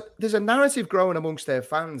 but there's a narrative growing amongst their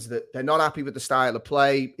fans that they're not happy with the style of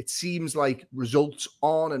play. It seems like results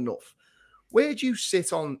aren't enough. Where do you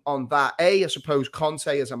sit on that? I suppose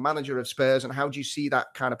Conte as a manager of Spurs, and how do you see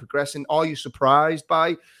that kind of progressing? Are you surprised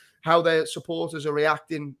by how their supporters are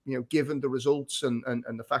reacting, given the results and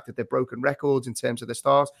the fact that they've broken records in terms of their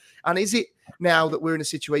stars? And is it now that we're in a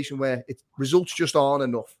situation where results just aren't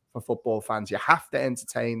enough for football fans? You have to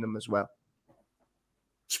entertain them as well.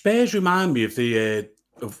 Spurs remind me of the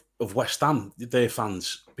of West Ham, their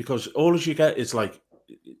fans, because all you get is like,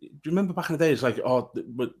 do you remember back in the day? It's like,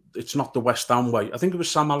 but it's not the West Ham way. I think it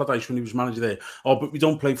was Sam Allardyce when he was manager there. But we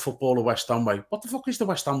don't play football the West Ham way. What the fuck is the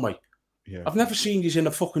West Ham way? Yeah. I've never seen you in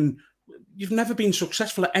a fucking. You've never been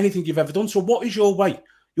successful at anything you've ever done. So what is your way?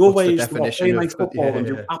 Your way is to play nice football and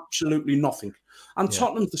do absolutely nothing. And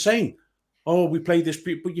Tottenham's the same. We played this,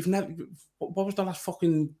 but you've never. What was the last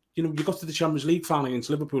fucking? You got to the Champions League final against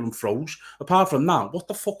Liverpool and froze. Apart from that, what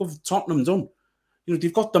the fuck have Tottenham done?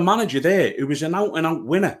 They've got the manager there who was an out-and-out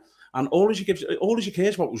winner, and all he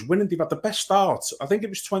cares about was winning. They've had the best start. I think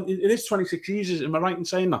it is 26 years. Am I right in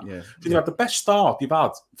saying that? Yeah. They've had the best start they've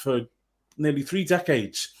had for nearly 3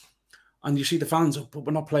 decades. And you see the fans, but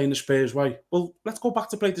we're not playing the Spurs way. Well, let's go back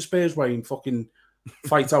to play the Spurs way and fucking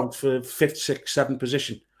fight out for 5th, 6th, 7th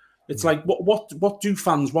position. It's like, what do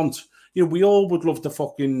fans want? We all would love the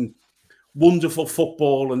fucking wonderful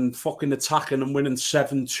football and fucking attacking and winning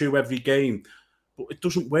 7-2 every game. But it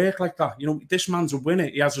doesn't work like that. This man's a winner.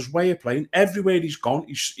 He has his way of playing. Everywhere he's gone,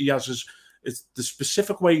 he has It's the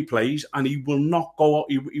specific way he plays, and he will not go.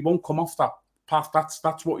 He won't come off that path.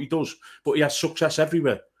 That's what he does. But he has success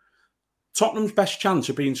everywhere. Tottenham's best chance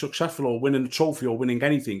of being successful or winning a trophy or winning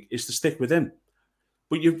anything is to stick with him.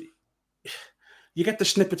 But you get the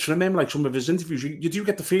snippets from him, like some of his interviews. You do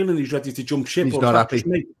get the feeling he's ready to jump ship. He's not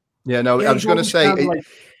happy. Yeah, no, I was going to say,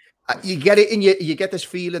 you get it, and you get this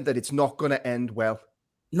feeling that it's not going to end well.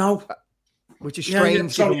 No. Which is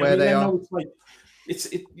strange given where they are. No,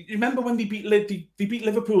 you remember when they beat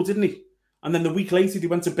Liverpool, didn't he? And then the week later, they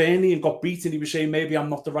went to Burnley and got beaten. He was saying, maybe I'm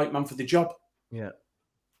not the right man for the job. Yeah.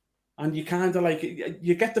 And you kind of like,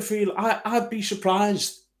 you get the feel, I'd be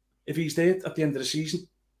surprised if he's there at the end of the season.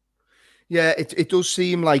 Yeah, it does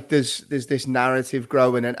seem like there's this narrative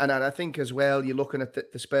growing. And I think as well, you're looking at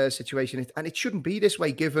the Spurs situation, and it shouldn't be this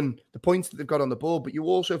way given the points that they've got on the board. But you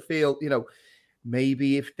also feel,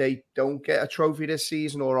 maybe if they don't get a trophy this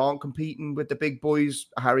season or aren't competing with the big boys,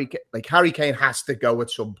 Harry Kane has to go at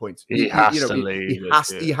some point. He has to leave.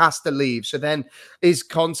 He has to leave. So then is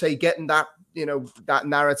Conte getting that, that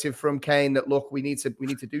narrative from Kane that, look, we need to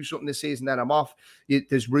do something this season, then I'm off.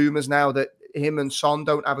 There's rumours now that him and Son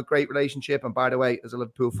don't have a great relationship. And by the way, as a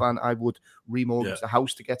Liverpool fan, I would remortgage the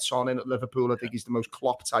house to get Son in at Liverpool. I think he's the most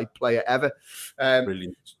Klopp-type player ever.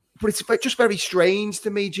 Brilliant. But it's just very strange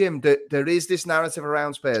to me, Jim, that there is this narrative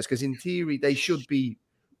around Spurs, because in theory, they should be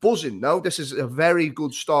buzzing. No, this is a very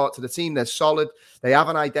good start to the team. They're solid. They have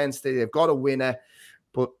an identity. They've got a winner.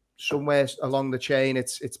 But somewhere along the chain,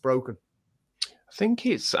 it's broken.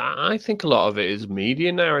 I think a lot of it is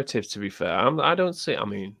media narrative, to be fair. I don't see,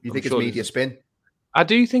 You think it's media spin? I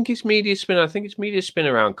do think it's media spin. I think it's media spin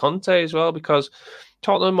around Conte as well, because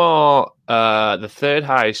Tottenham are the third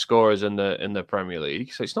highest scorers in the Premier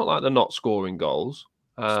League. So it's not like they're not scoring goals.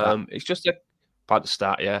 It's just part of the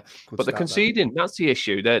stat, yeah. But they're conceding. That's the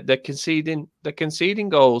issue. They're conceding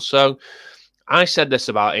goals. So I said this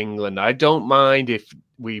about England. I don't mind if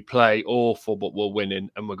we play awful, but we're winning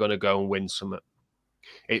and we're going to go and win something.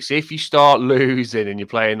 It's if you start losing and you're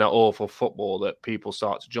playing that awful football that people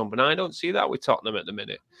start to jump. And I don't see that with Tottenham at the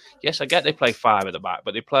minute. Yes, I get they play 5 at the back,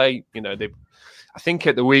 but they play, I think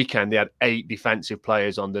at the weekend they had 8 defensive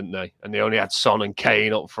players on, didn't they? And they only had Son and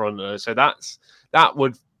Kane up front. So that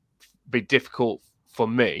would be difficult for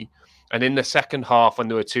me. And in the second half, when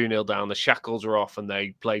they were 2-0 down, the shackles were off and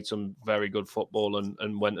they played some very good football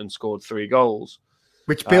and went and scored 3 goals.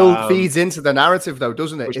 Which feeds into the narrative, though,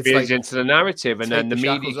 doesn't it? Which feeds into the narrative, and then the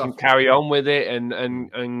media can carry on with it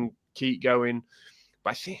and keep going.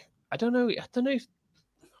 But I don't know if,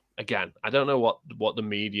 again, I don't know what the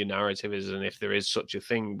media narrative is and if there is such a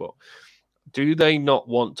thing, but do they not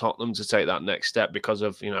want Tottenham to take that next step because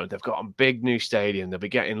of, they've got a big new stadium, they'll be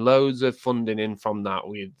getting loads of funding in from that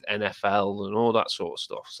with NFL and all that sort of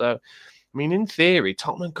stuff. So, in theory,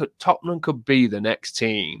 Tottenham could be the next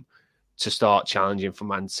team to start challenging for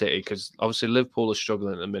Man City, because obviously Liverpool are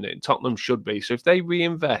struggling at the minute. Tottenham should be. So if they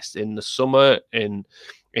reinvest in the summer, in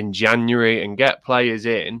January, and get players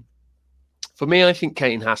in, for me, I think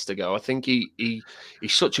Kane has to go. I think he's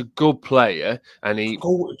such a good player, and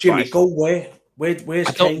Jimmy, go where?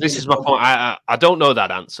 Where's Kane? This is my point. I don't know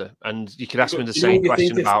that answer, and you could ask me the same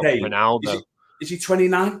question about Ronaldo. Is he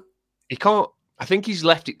 29? He can't. I think he's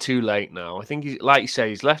left it too late now. I think like you say,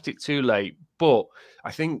 he's left it too late. But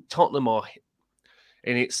I think Tottenham are,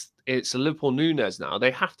 and it's a Liverpool Núñez now.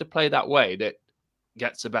 They have to play that way that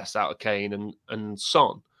gets the best out of Kane and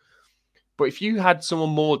Son. But if you had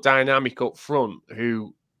someone more dynamic up front,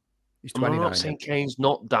 who I'm not saying Kane's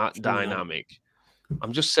not that dynamic.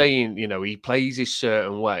 I'm just saying, he plays his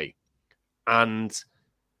certain way. And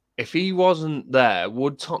if he wasn't there,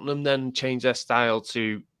 would Tottenham then change their style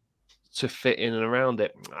to fit in and around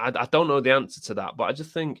it? I don't know the answer to that, but I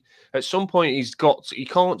just think at some point he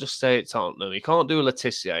can't just stay at Tottenham. He can't do a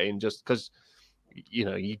Letizia and just because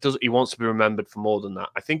he wants to be remembered for more than that.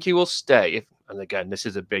 I think he will stay and again, this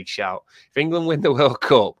is a big shout. If England win the World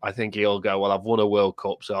Cup, I think he'll go, well, I've won a World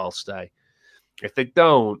Cup, so I'll stay. If they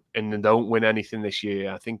don't and they don't win anything this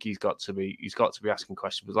year, I think he's got to be asking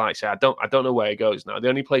questions. But like I say, I don't know where he goes now. The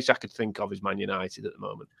only place I could think of is Man United at the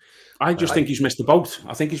moment. I just think he's missed the boat.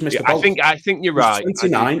 I think he's missed the boat. I think you're right.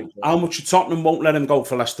 29. How much Tottenham won't let him go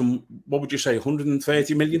for less than, what would you say,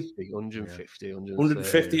 130 million?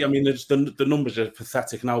 150. I mean, the numbers are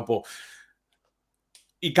pathetic now, but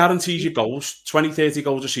he guarantees you goals, 20, 30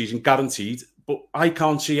 goals a season, guaranteed. But I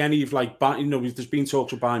can't see any of there's been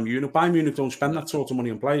talks of Bayern Munich. Bayern Munich don't spend that sort of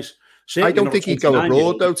money on players. I don't think he'd go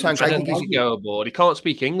abroad, though, Tank. I don't think he'd go abroad. He can't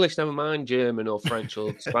speak English, never mind German or French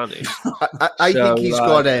or Spanish. I think he's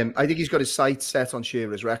got. I think he's got his sights set on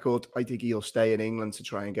Shearer's record. I think he'll stay in England to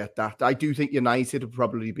try and get that. I do think United would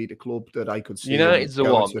probably be the club that I could see. United's the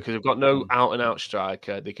one because they've got no out-and-out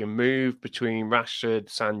striker. They can move between Rashford,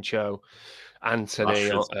 Sancho, Anthony.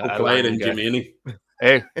 Good player in Jimmy.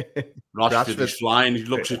 Hey, Rashford is flying. He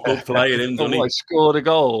looks a good player, doesn't he? Scored a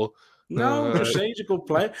goal. No, just say he's a good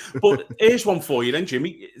player. But here's one for you then,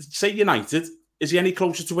 Jimmy. Say United. Is he any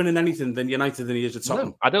closer to winning anything than United than he is at Tottenham?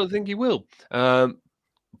 No, I don't think he will.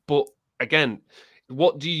 But again,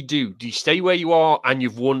 what do you do? Do you stay where you are and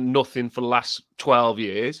you've won nothing for the last 12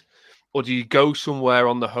 years? Or do you go somewhere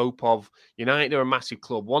on the hope of United are a massive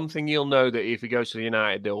club? One thing you'll know that if he goes to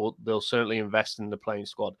United, they'll certainly invest in the playing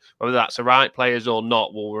squad. Whether that's the right players or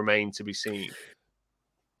not will remain to be seen.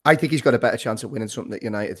 I think he's got a better chance of winning something at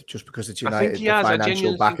United just because it's United, the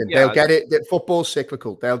financial backing. They'll get it. Football's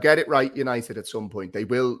cyclical. They'll get it right, United, at some point. They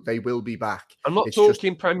will be back. I'm not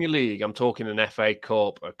talking Premier League. I'm talking an FA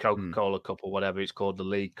Cup, a Coca-Cola Cup, or whatever it's called, the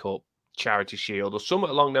League Cup, Charity Shield, or something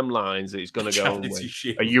along them lines that he's going to go and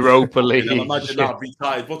win. A Europa League. Imagine that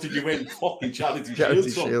retired. What did you win? Fucking Charity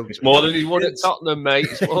Shield. It's more than he's won at Tottenham, mate.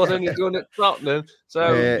 It's more than he's won at Tottenham.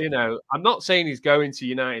 So, I'm not saying he's going to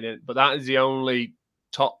United, but that is the only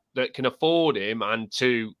top that can afford him and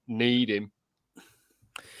to need him.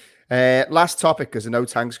 Last topic, because I know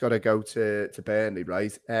Tank's got to go to Burnley,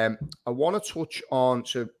 right? I want to touch on,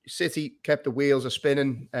 so City kept the wheels a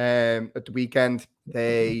spinning at the weekend.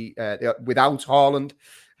 They without Haaland,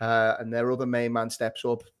 and their other main man steps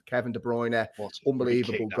up, Kevin De Bruyne,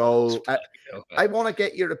 unbelievable goal. I want to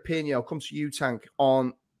get your opinion. I'll come to you, Tank,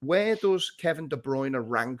 on where does Kevin De Bruyne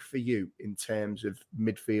rank for you in terms of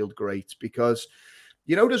midfield greats? Because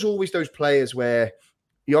there's always those players where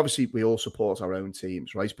we all support our own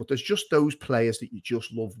teams, right? But there's just those players that you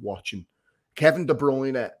just love watching. Kevin De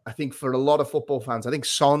Bruyne, I think for a lot of football fans, I think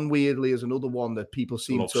Son weirdly is another one that people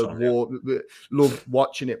seem love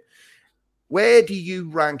watching him. Where do you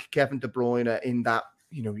rank Kevin De Bruyne in that?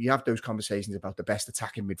 You have those conversations about the best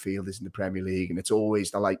attacking midfielders in the Premier League, and it's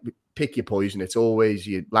always pick your poison. It's always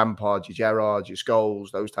your Lampard, your Gerrard, your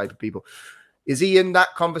Scholes, those type of people. Is he in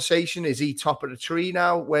that conversation? Is he top of the tree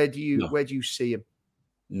now? Where do you see him?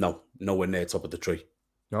 No, nowhere near top of the tree.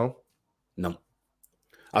 No.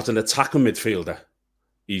 As an attacking midfielder,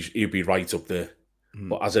 he'd be right up there.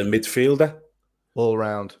 But as a midfielder, all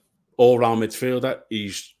round midfielder,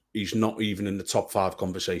 he's not even in the top 5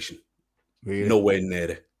 conversation. Really? Nowhere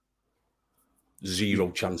near it.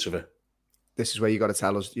 Zero chance of it. This is where you got to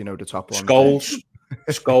tell us, the top one.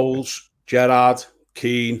 Scholes, Gerrard,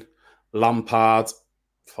 Keane, Lampard,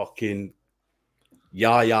 fucking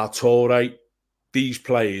Yaya Toure. These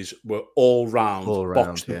players were all round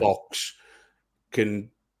box to box, can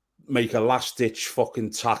make a last-ditch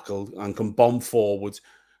fucking tackle and can bomb forward.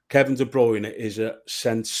 Kevin De Bruyne is a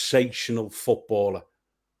sensational footballer.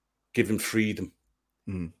 Give him freedom.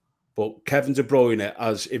 But Kevin De Bruyne,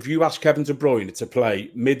 if you ask Kevin De Bruyne to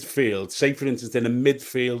play midfield, say for instance in a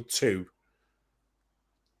midfield 2,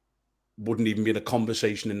 wouldn't even be in a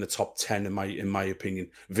conversation in the top 10 in my opinion.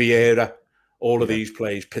 Vieira, all of these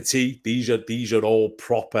players, Petit, these are all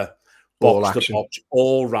proper box to box,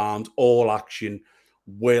 all round, all action,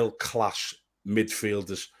 world class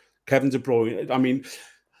midfielders. Kevin De Bruyne, I mean,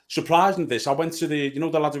 surprising this, I went to the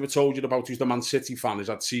lad who I told you about who's the Man City fan, who's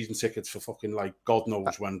had season tickets for fucking God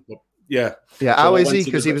knows when. But yeah. How is he?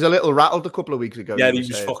 Because he was a little rattled a couple of weeks ago. Yeah, he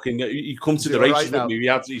was fucking. He come to the races with me.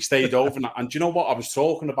 He stayed over, and do you know what? I was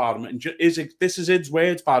talking about him, and this is his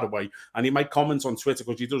words, by the way, and he might comment on Twitter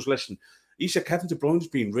because he does listen. He said Kevin De Bruyne's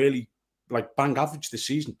been really bang average this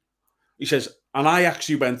season. He says, and I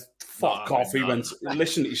actually went, fuck off. He went,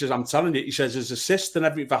 listen, he says, I'm telling you, he says, his assist and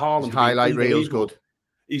everything for Haaland. His highlight reel's good.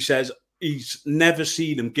 He says, he's never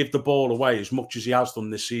seen him give the ball away as much as he has done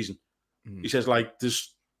this season. He says,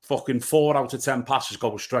 there's fucking 4 out of 10 passes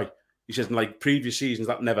go astray. He says, in previous seasons,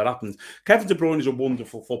 that never happened. Kevin De Bruyne is a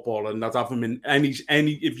wonderful footballer, and I'd have him in any.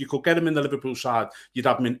 If you could get him in the Liverpool side, you'd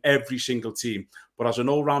have him in every single team. But as an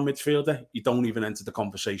all-round midfielder, he don't even enter the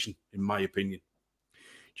conversation, in my opinion.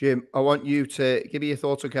 Jim, I want you to give me your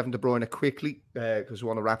thoughts on Kevin De Bruyne quickly, because we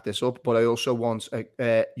want to wrap this up. But I also want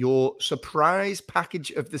your surprise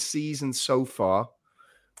package of the season so far,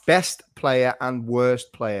 best player and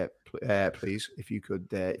worst player. Please, if you could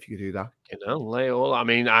do that. Lay all. I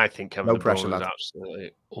mean, I think Kevin De Bruyne is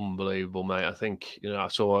absolutely unbelievable, mate. I think I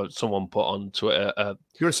saw someone put on Twitter.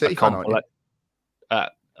 You're a City fan, aren't you?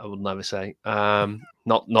 I would never say.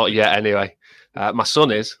 Not yet. Anyway, my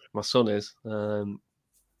son is.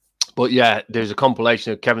 But yeah, there's a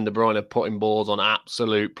compilation of Kevin De Bruyne putting balls on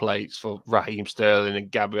absolute plates for Raheem Sterling and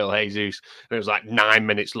Gabriel Jesus. And it was like 9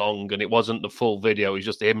 minutes long, and it wasn't the full video. It was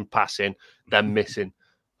just him passing, then missing.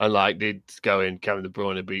 And like they'd go in, Kevin De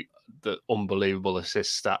Bruyne beat the unbelievable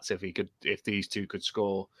assist stats if these two could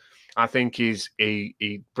score. I think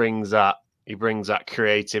he brings that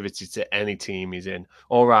creativity to any team he's in.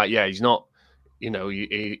 All right, yeah, he's not,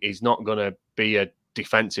 he's not gonna be a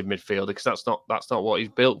defensive midfielder because that's not what he's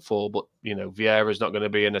built for. But Vieira's not going to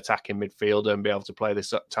be an attacking midfielder and be able to play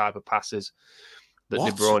this type of passes that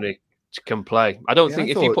De Bruyne can play. I don't think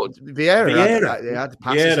if you put Vieira had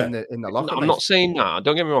passes in the locker. I'm not saying that.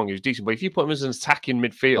 Don't get me wrong, he was decent. But if you put him as an attacking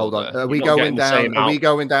midfielder, hold on, are we going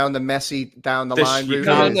down the Messi down the line route?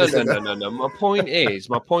 No. My point is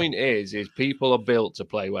people are built to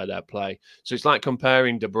play where they play. So it's like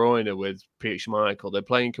comparing De Bruyne with Peter Schmeichel. They're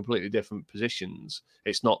playing completely different positions.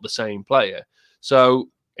 It's not the same player. So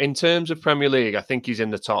in terms of Premier League, I think he's in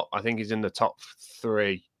the top. I think he's in the top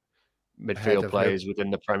 3 midfield players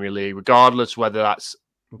within the Premier League, regardless whether that's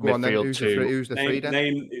midfield 2. Who's the 3 then?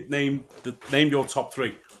 Name your top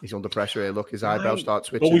 3. He's under pressure here. Look, his eyebrows start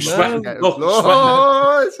switching. Oh, he's sweating.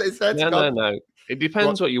 No. It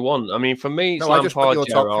depends what you want. I mean, for me, it's Lampard,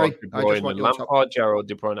 Gerrard,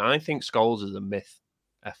 De Bruyne. I think Scholes is a myth.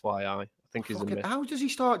 FYI, I think he's a myth. How does he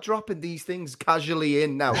start dropping these things casually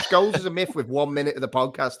in now? Scholes is a myth with 1 minute of the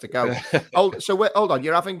podcast to go. Hold on.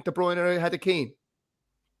 You're having De Bruyne ahead of Keane?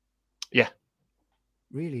 Yeah.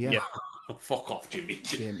 Really? Yeah. Fuck off, Jimmy.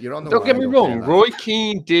 Jim, you're on the Don't get me wrong. Roy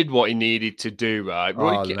Keane did what he needed to do, right?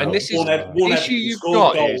 And this is the issue you've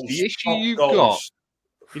got.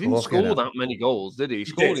 He didn't score that many goals, did he? He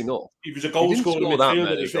scored enough. He was a goal scorer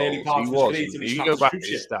midfielder. He go back to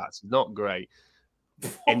his stats. Not great.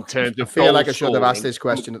 In terms of, I feel like I should have asked this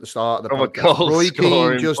question at the start of the podcast. Roy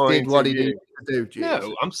Keane just did what he needed to do. Geez.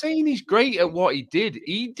 No, I'm saying he's great at what he did.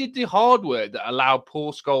 He did the hard work that allowed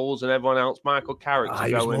Paul Scholes and everyone else, Michael Carrick, to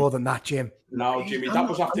go in. More than that, Jim. No, Jimmy, that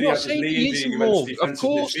was after he had his knee injury. Of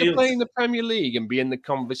course, to play in the Premier League and be in the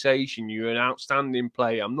conversation, you're an outstanding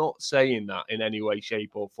player. I'm not saying that in any way,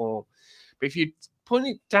 shape, or form. But if you put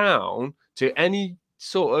it down to any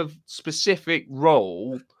sort of specific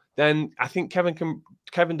role, then I think Kevin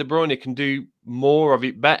De Bruyne can do more of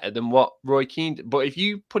it better than what Roy Keane did. But if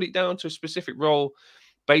you put it down to a specific role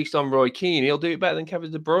based on Roy Keane, he'll do it better than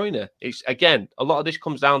Kevin De Bruyne. It's, again, a lot of this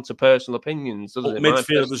comes down to personal opinions, doesn't it?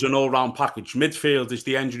 Midfield is an all-round package. Midfield is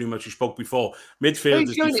the engine room, as you spoke before. Midfield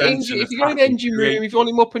is defense. If you're in the engine room, if you want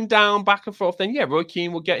him up and down, back and forth, then yeah, Roy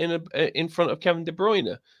Keane will get in front of Kevin De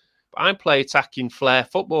Bruyne. But I play attacking flair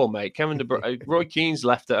football, mate. Roy Keane's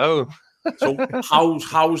left at home. So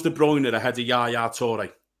how's De Bruyne ahead of Yaya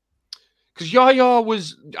Touré? Because Yaya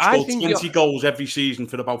was, I think, 20 goals every season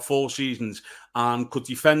for about 4 seasons, and could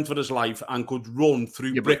defend for his life and could run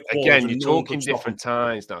through brick walls. Again, you're talking different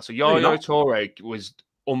times now. So Yaya Touré was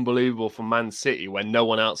unbelievable for Man City when no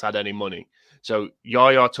one else had any money. So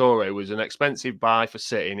Yaya Touré was an expensive buy for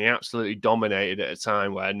City, and he absolutely dominated at a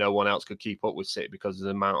time where no one else could keep up with City because of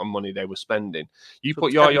the amount of money they were spending. You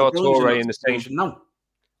put Yaya Touré in the same. No.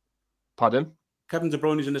 Pardon? Kevin De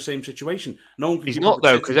Bruyne is in the same situation. No one. He's not,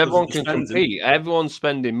 though, because everyone can compete. Everyone's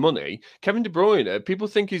spending money. Kevin De Bruyne, people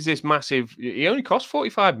think he's this massive. He only costs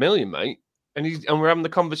 45 million, mate, and we're having the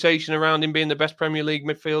conversation around him being the best Premier League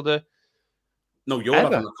midfielder. No, you're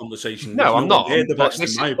having the conversation. No, I'm not.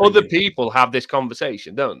 Other people have this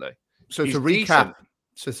conversation, don't they? So to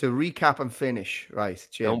recap and finish, right,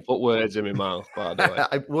 Jim? Don't put words in my mouth, by the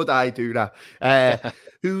way. Would I do that?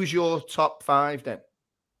 Who's your top 5 then?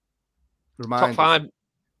 Top 5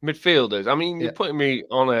 midfielders. I mean, you're putting me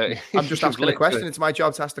on a... I'm just asking a question. It's my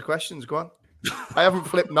job to ask the questions. Go on. I haven't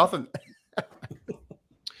flipped nothing.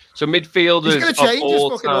 So midfielders. He's going to change his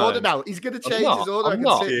fucking order now. He's going to change his order.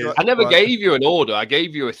 I never gave you an order. I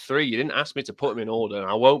gave you a 3. You didn't ask me to put them in order, and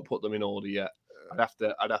I won't put them in order yet. I'd have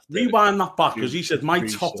to rewind that back, because he said my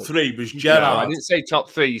top 3 was Gerrard. No, I didn't say top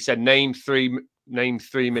 3. You said name three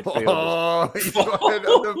midfielders. Oh, he's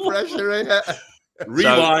under pressure here.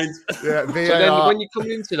 Rewind. So then when you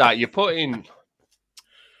come into that, you're putting.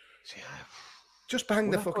 Just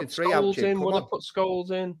bang the fucking 3 out. Would I put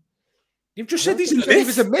Scholes in? You've just said he's a myth. He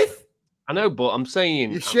was a myth. I know, but I'm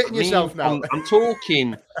saying you're shitting yourself now. I'm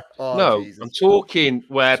talking. I'm talking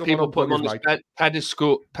where people put him on this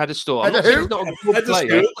pedestal. I'm not saying he's not a good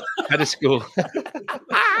player. Pedestal.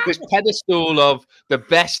 This pedestal of the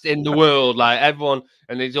best in the world, like everyone,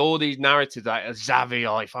 and there's all these narratives like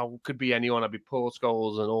Xavi, if I could be anyone, I'd be Paul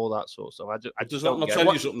Scholes and all that sort of stuff. I just don't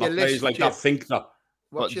tell you something that players like that think that.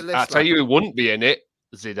 I'll tell you who wouldn't be in it: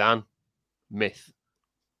 Zidane, myth.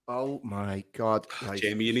 Oh my God. Right.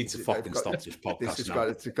 Jamie, you need to fucking stop this podcast. This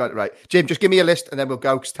has got it right. Jim, just give me a list and then we'll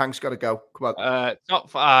go because Tank's got to go. Come on. Top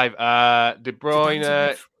 5. De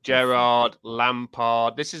Bruyne, Gerrard,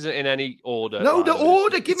 Lampard. This isn't in any order. No, the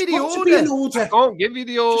order. Give me the order. I can't give you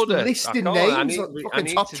the order. Just listing names like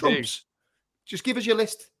fucking top trumps. Just give us your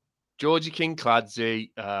list. Georgie Kinkladze.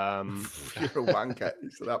 You're a wanker.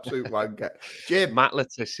 He's an absolute wanker. Jim. Matt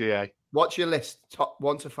Letizia. What's your list? Top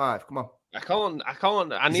 1 to 5. Come on. I can't.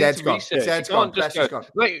 I need to research. His gone. Just go.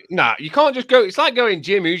 Like, nah, you can't just go. It's like going,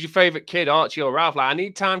 Jim, who's your favourite kid, Archie or Ralph? Like, I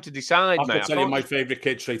need time to decide, mate. I can tell you my favourite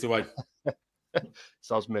kid straight away.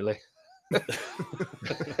 Soz Millie.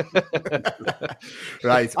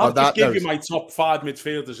 Right. I'll just give you my top 5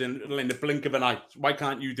 midfielders in the blink of an eye. Why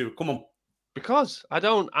can't you do it? Come on. Because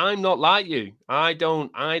I'm not like you. I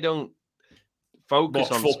don't focus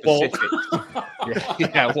on football.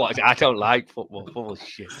 Yeah. What? I don't like football. Football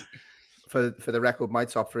shit. For the record, my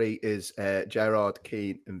top 3 is Gerrard,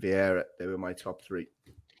 Keane, and Vieira. They were my top 3.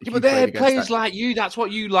 Yeah, but they're players like you. That's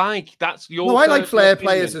what you like. That's your. No, I like flair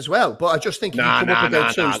players as well. But I just think you come up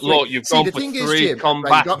against those. Look, you've gone for 3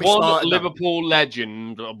 combat. One Liverpool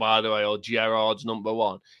legend, by the way, or Gerrard's number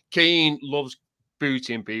 1. Keane loves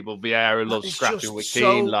booting people. Vieira loves scrapping with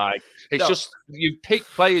Keane. Like it's just you pick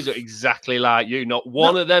players that are exactly like you. Not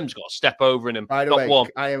one of them's got a step over in him. By the way, one.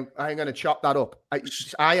 I am going to chop that up.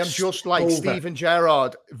 I am just like Steven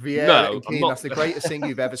Gerrard, Vieira, and Keane. That's the greatest thing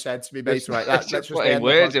you've ever said to me, mate. Right? Let's just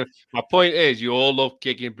my point is, you all love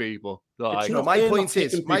kicking people. Like, my point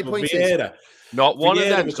is, not one of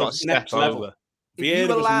them's got a step over.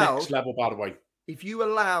 Vieira was next level, by the way. If you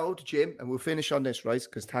allowed, Jim, and we'll finish on this, right,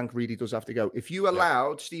 because Tank really does have to go. If you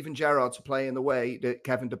allowed Steven Gerrard to play in the way that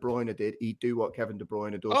Kevin De Bruyne did, he'd do what Kevin De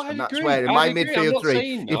Bruyne does. And that's where, in my midfield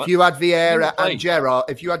 3, if you had Vieira and Gerrard,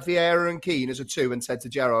 if you had Vieira and Keane as a 2 and said to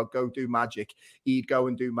Gerrard, go do magic, he'd go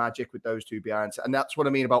and do magic with those 2 behind. And that's what I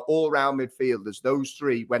mean about all-round midfielders. Those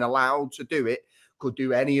 3, when allowed to do it, could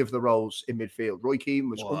do any of the roles in midfield. Roy Keane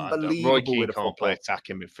was unbelievable. Roy Keane with a can't play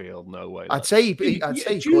attacking midfield. No way. I'd say. Do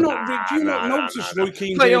you not notice Roy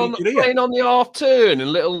Keane playing on the half turn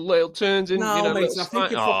and little turns in? No, mate, I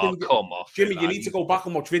think come off, Jimmy. You need to go back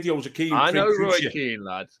and watch videos of Keane. I know Roy Keane,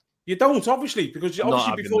 lad. You don't, obviously, because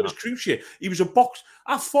obviously before his Cruciate, he was a box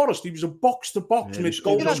at Forest. He was a box to box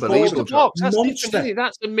mid-goal. That's monster.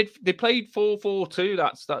 That's the mid. They played 4-4-2.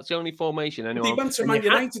 That's the only formation anyone. He went to Man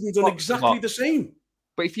United and done exactly the same.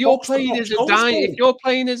 But if you're playing if you're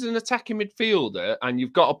playing as an attacking midfielder and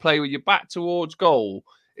you've got to play with your back towards goal,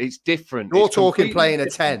 it's different. You're talking playing a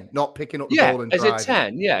 10, not picking up the ball and driving. As a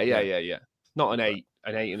 10. Yeah. Not an 8.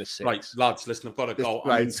 An 8 and a 6. Right, lads, listen, I've got to go.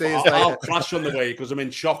 I'll flash on the way because I'm in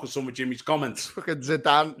shock with some of Jimmy's comments. Fucking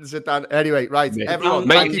Zidane. Anyway, right, everyone.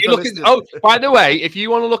 Mate, by the way, if you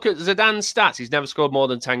want to look at Zidane's stats, he's never scored more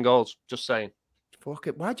than 10 goals. Just saying. Fuck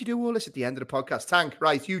it. Why'd you do all this at the end of the podcast? Tank,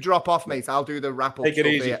 right, you drop off, mate. I'll do the wrap-up. Take it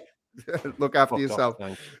easy. Look after yourself.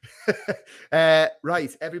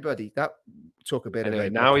 Right, everybody. That took a bit of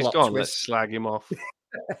it. Now he's gone. Let's slag him off.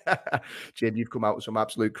 Jim, you've come out with some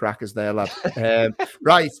absolute crackers there, lad.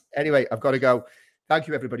 Right. Anyway, I've got to go. Thank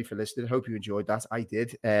you, everybody, for listening. I hope you enjoyed that. I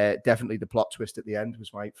did. Definitely the plot twist at the end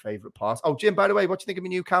was my favourite part. Oh, Jim, by the way, what do you think of my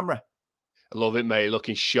new camera? I love it, mate.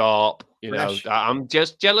 Looking sharp. Fresh. I'm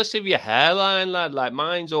just jealous of your hairline, lad. Like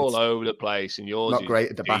mine's all over the place, and yours not is great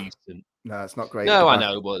at the back. Decent. No, it's not great. No, I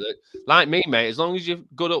know, but like me, mate, as long as you're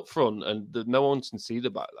good up front and no one can see the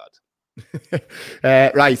back, lad.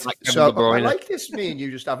 Right. Like so I like this, me and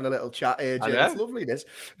you just having a little chat here, Jim. It's lovely, this.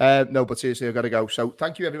 No, but seriously, I've got to go. So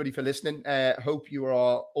thank you, everybody, for listening. Hope you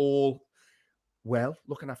are all well,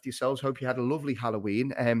 looking after yourselves. Hope you had a lovely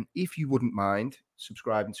Halloween. If you wouldn't mind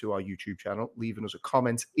subscribing to our YouTube channel, leaving us a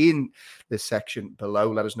comment in the section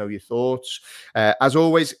below. Let us know your thoughts. As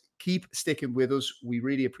always, keep sticking with us. We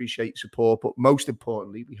really appreciate your support, but most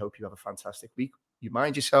importantly, we hope you have a fantastic week. You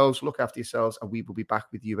mind yourselves, look after yourselves, and we will be back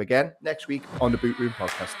with you again next week on the Boot Room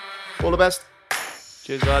Podcast. All the best.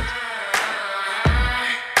 Cheers, lads.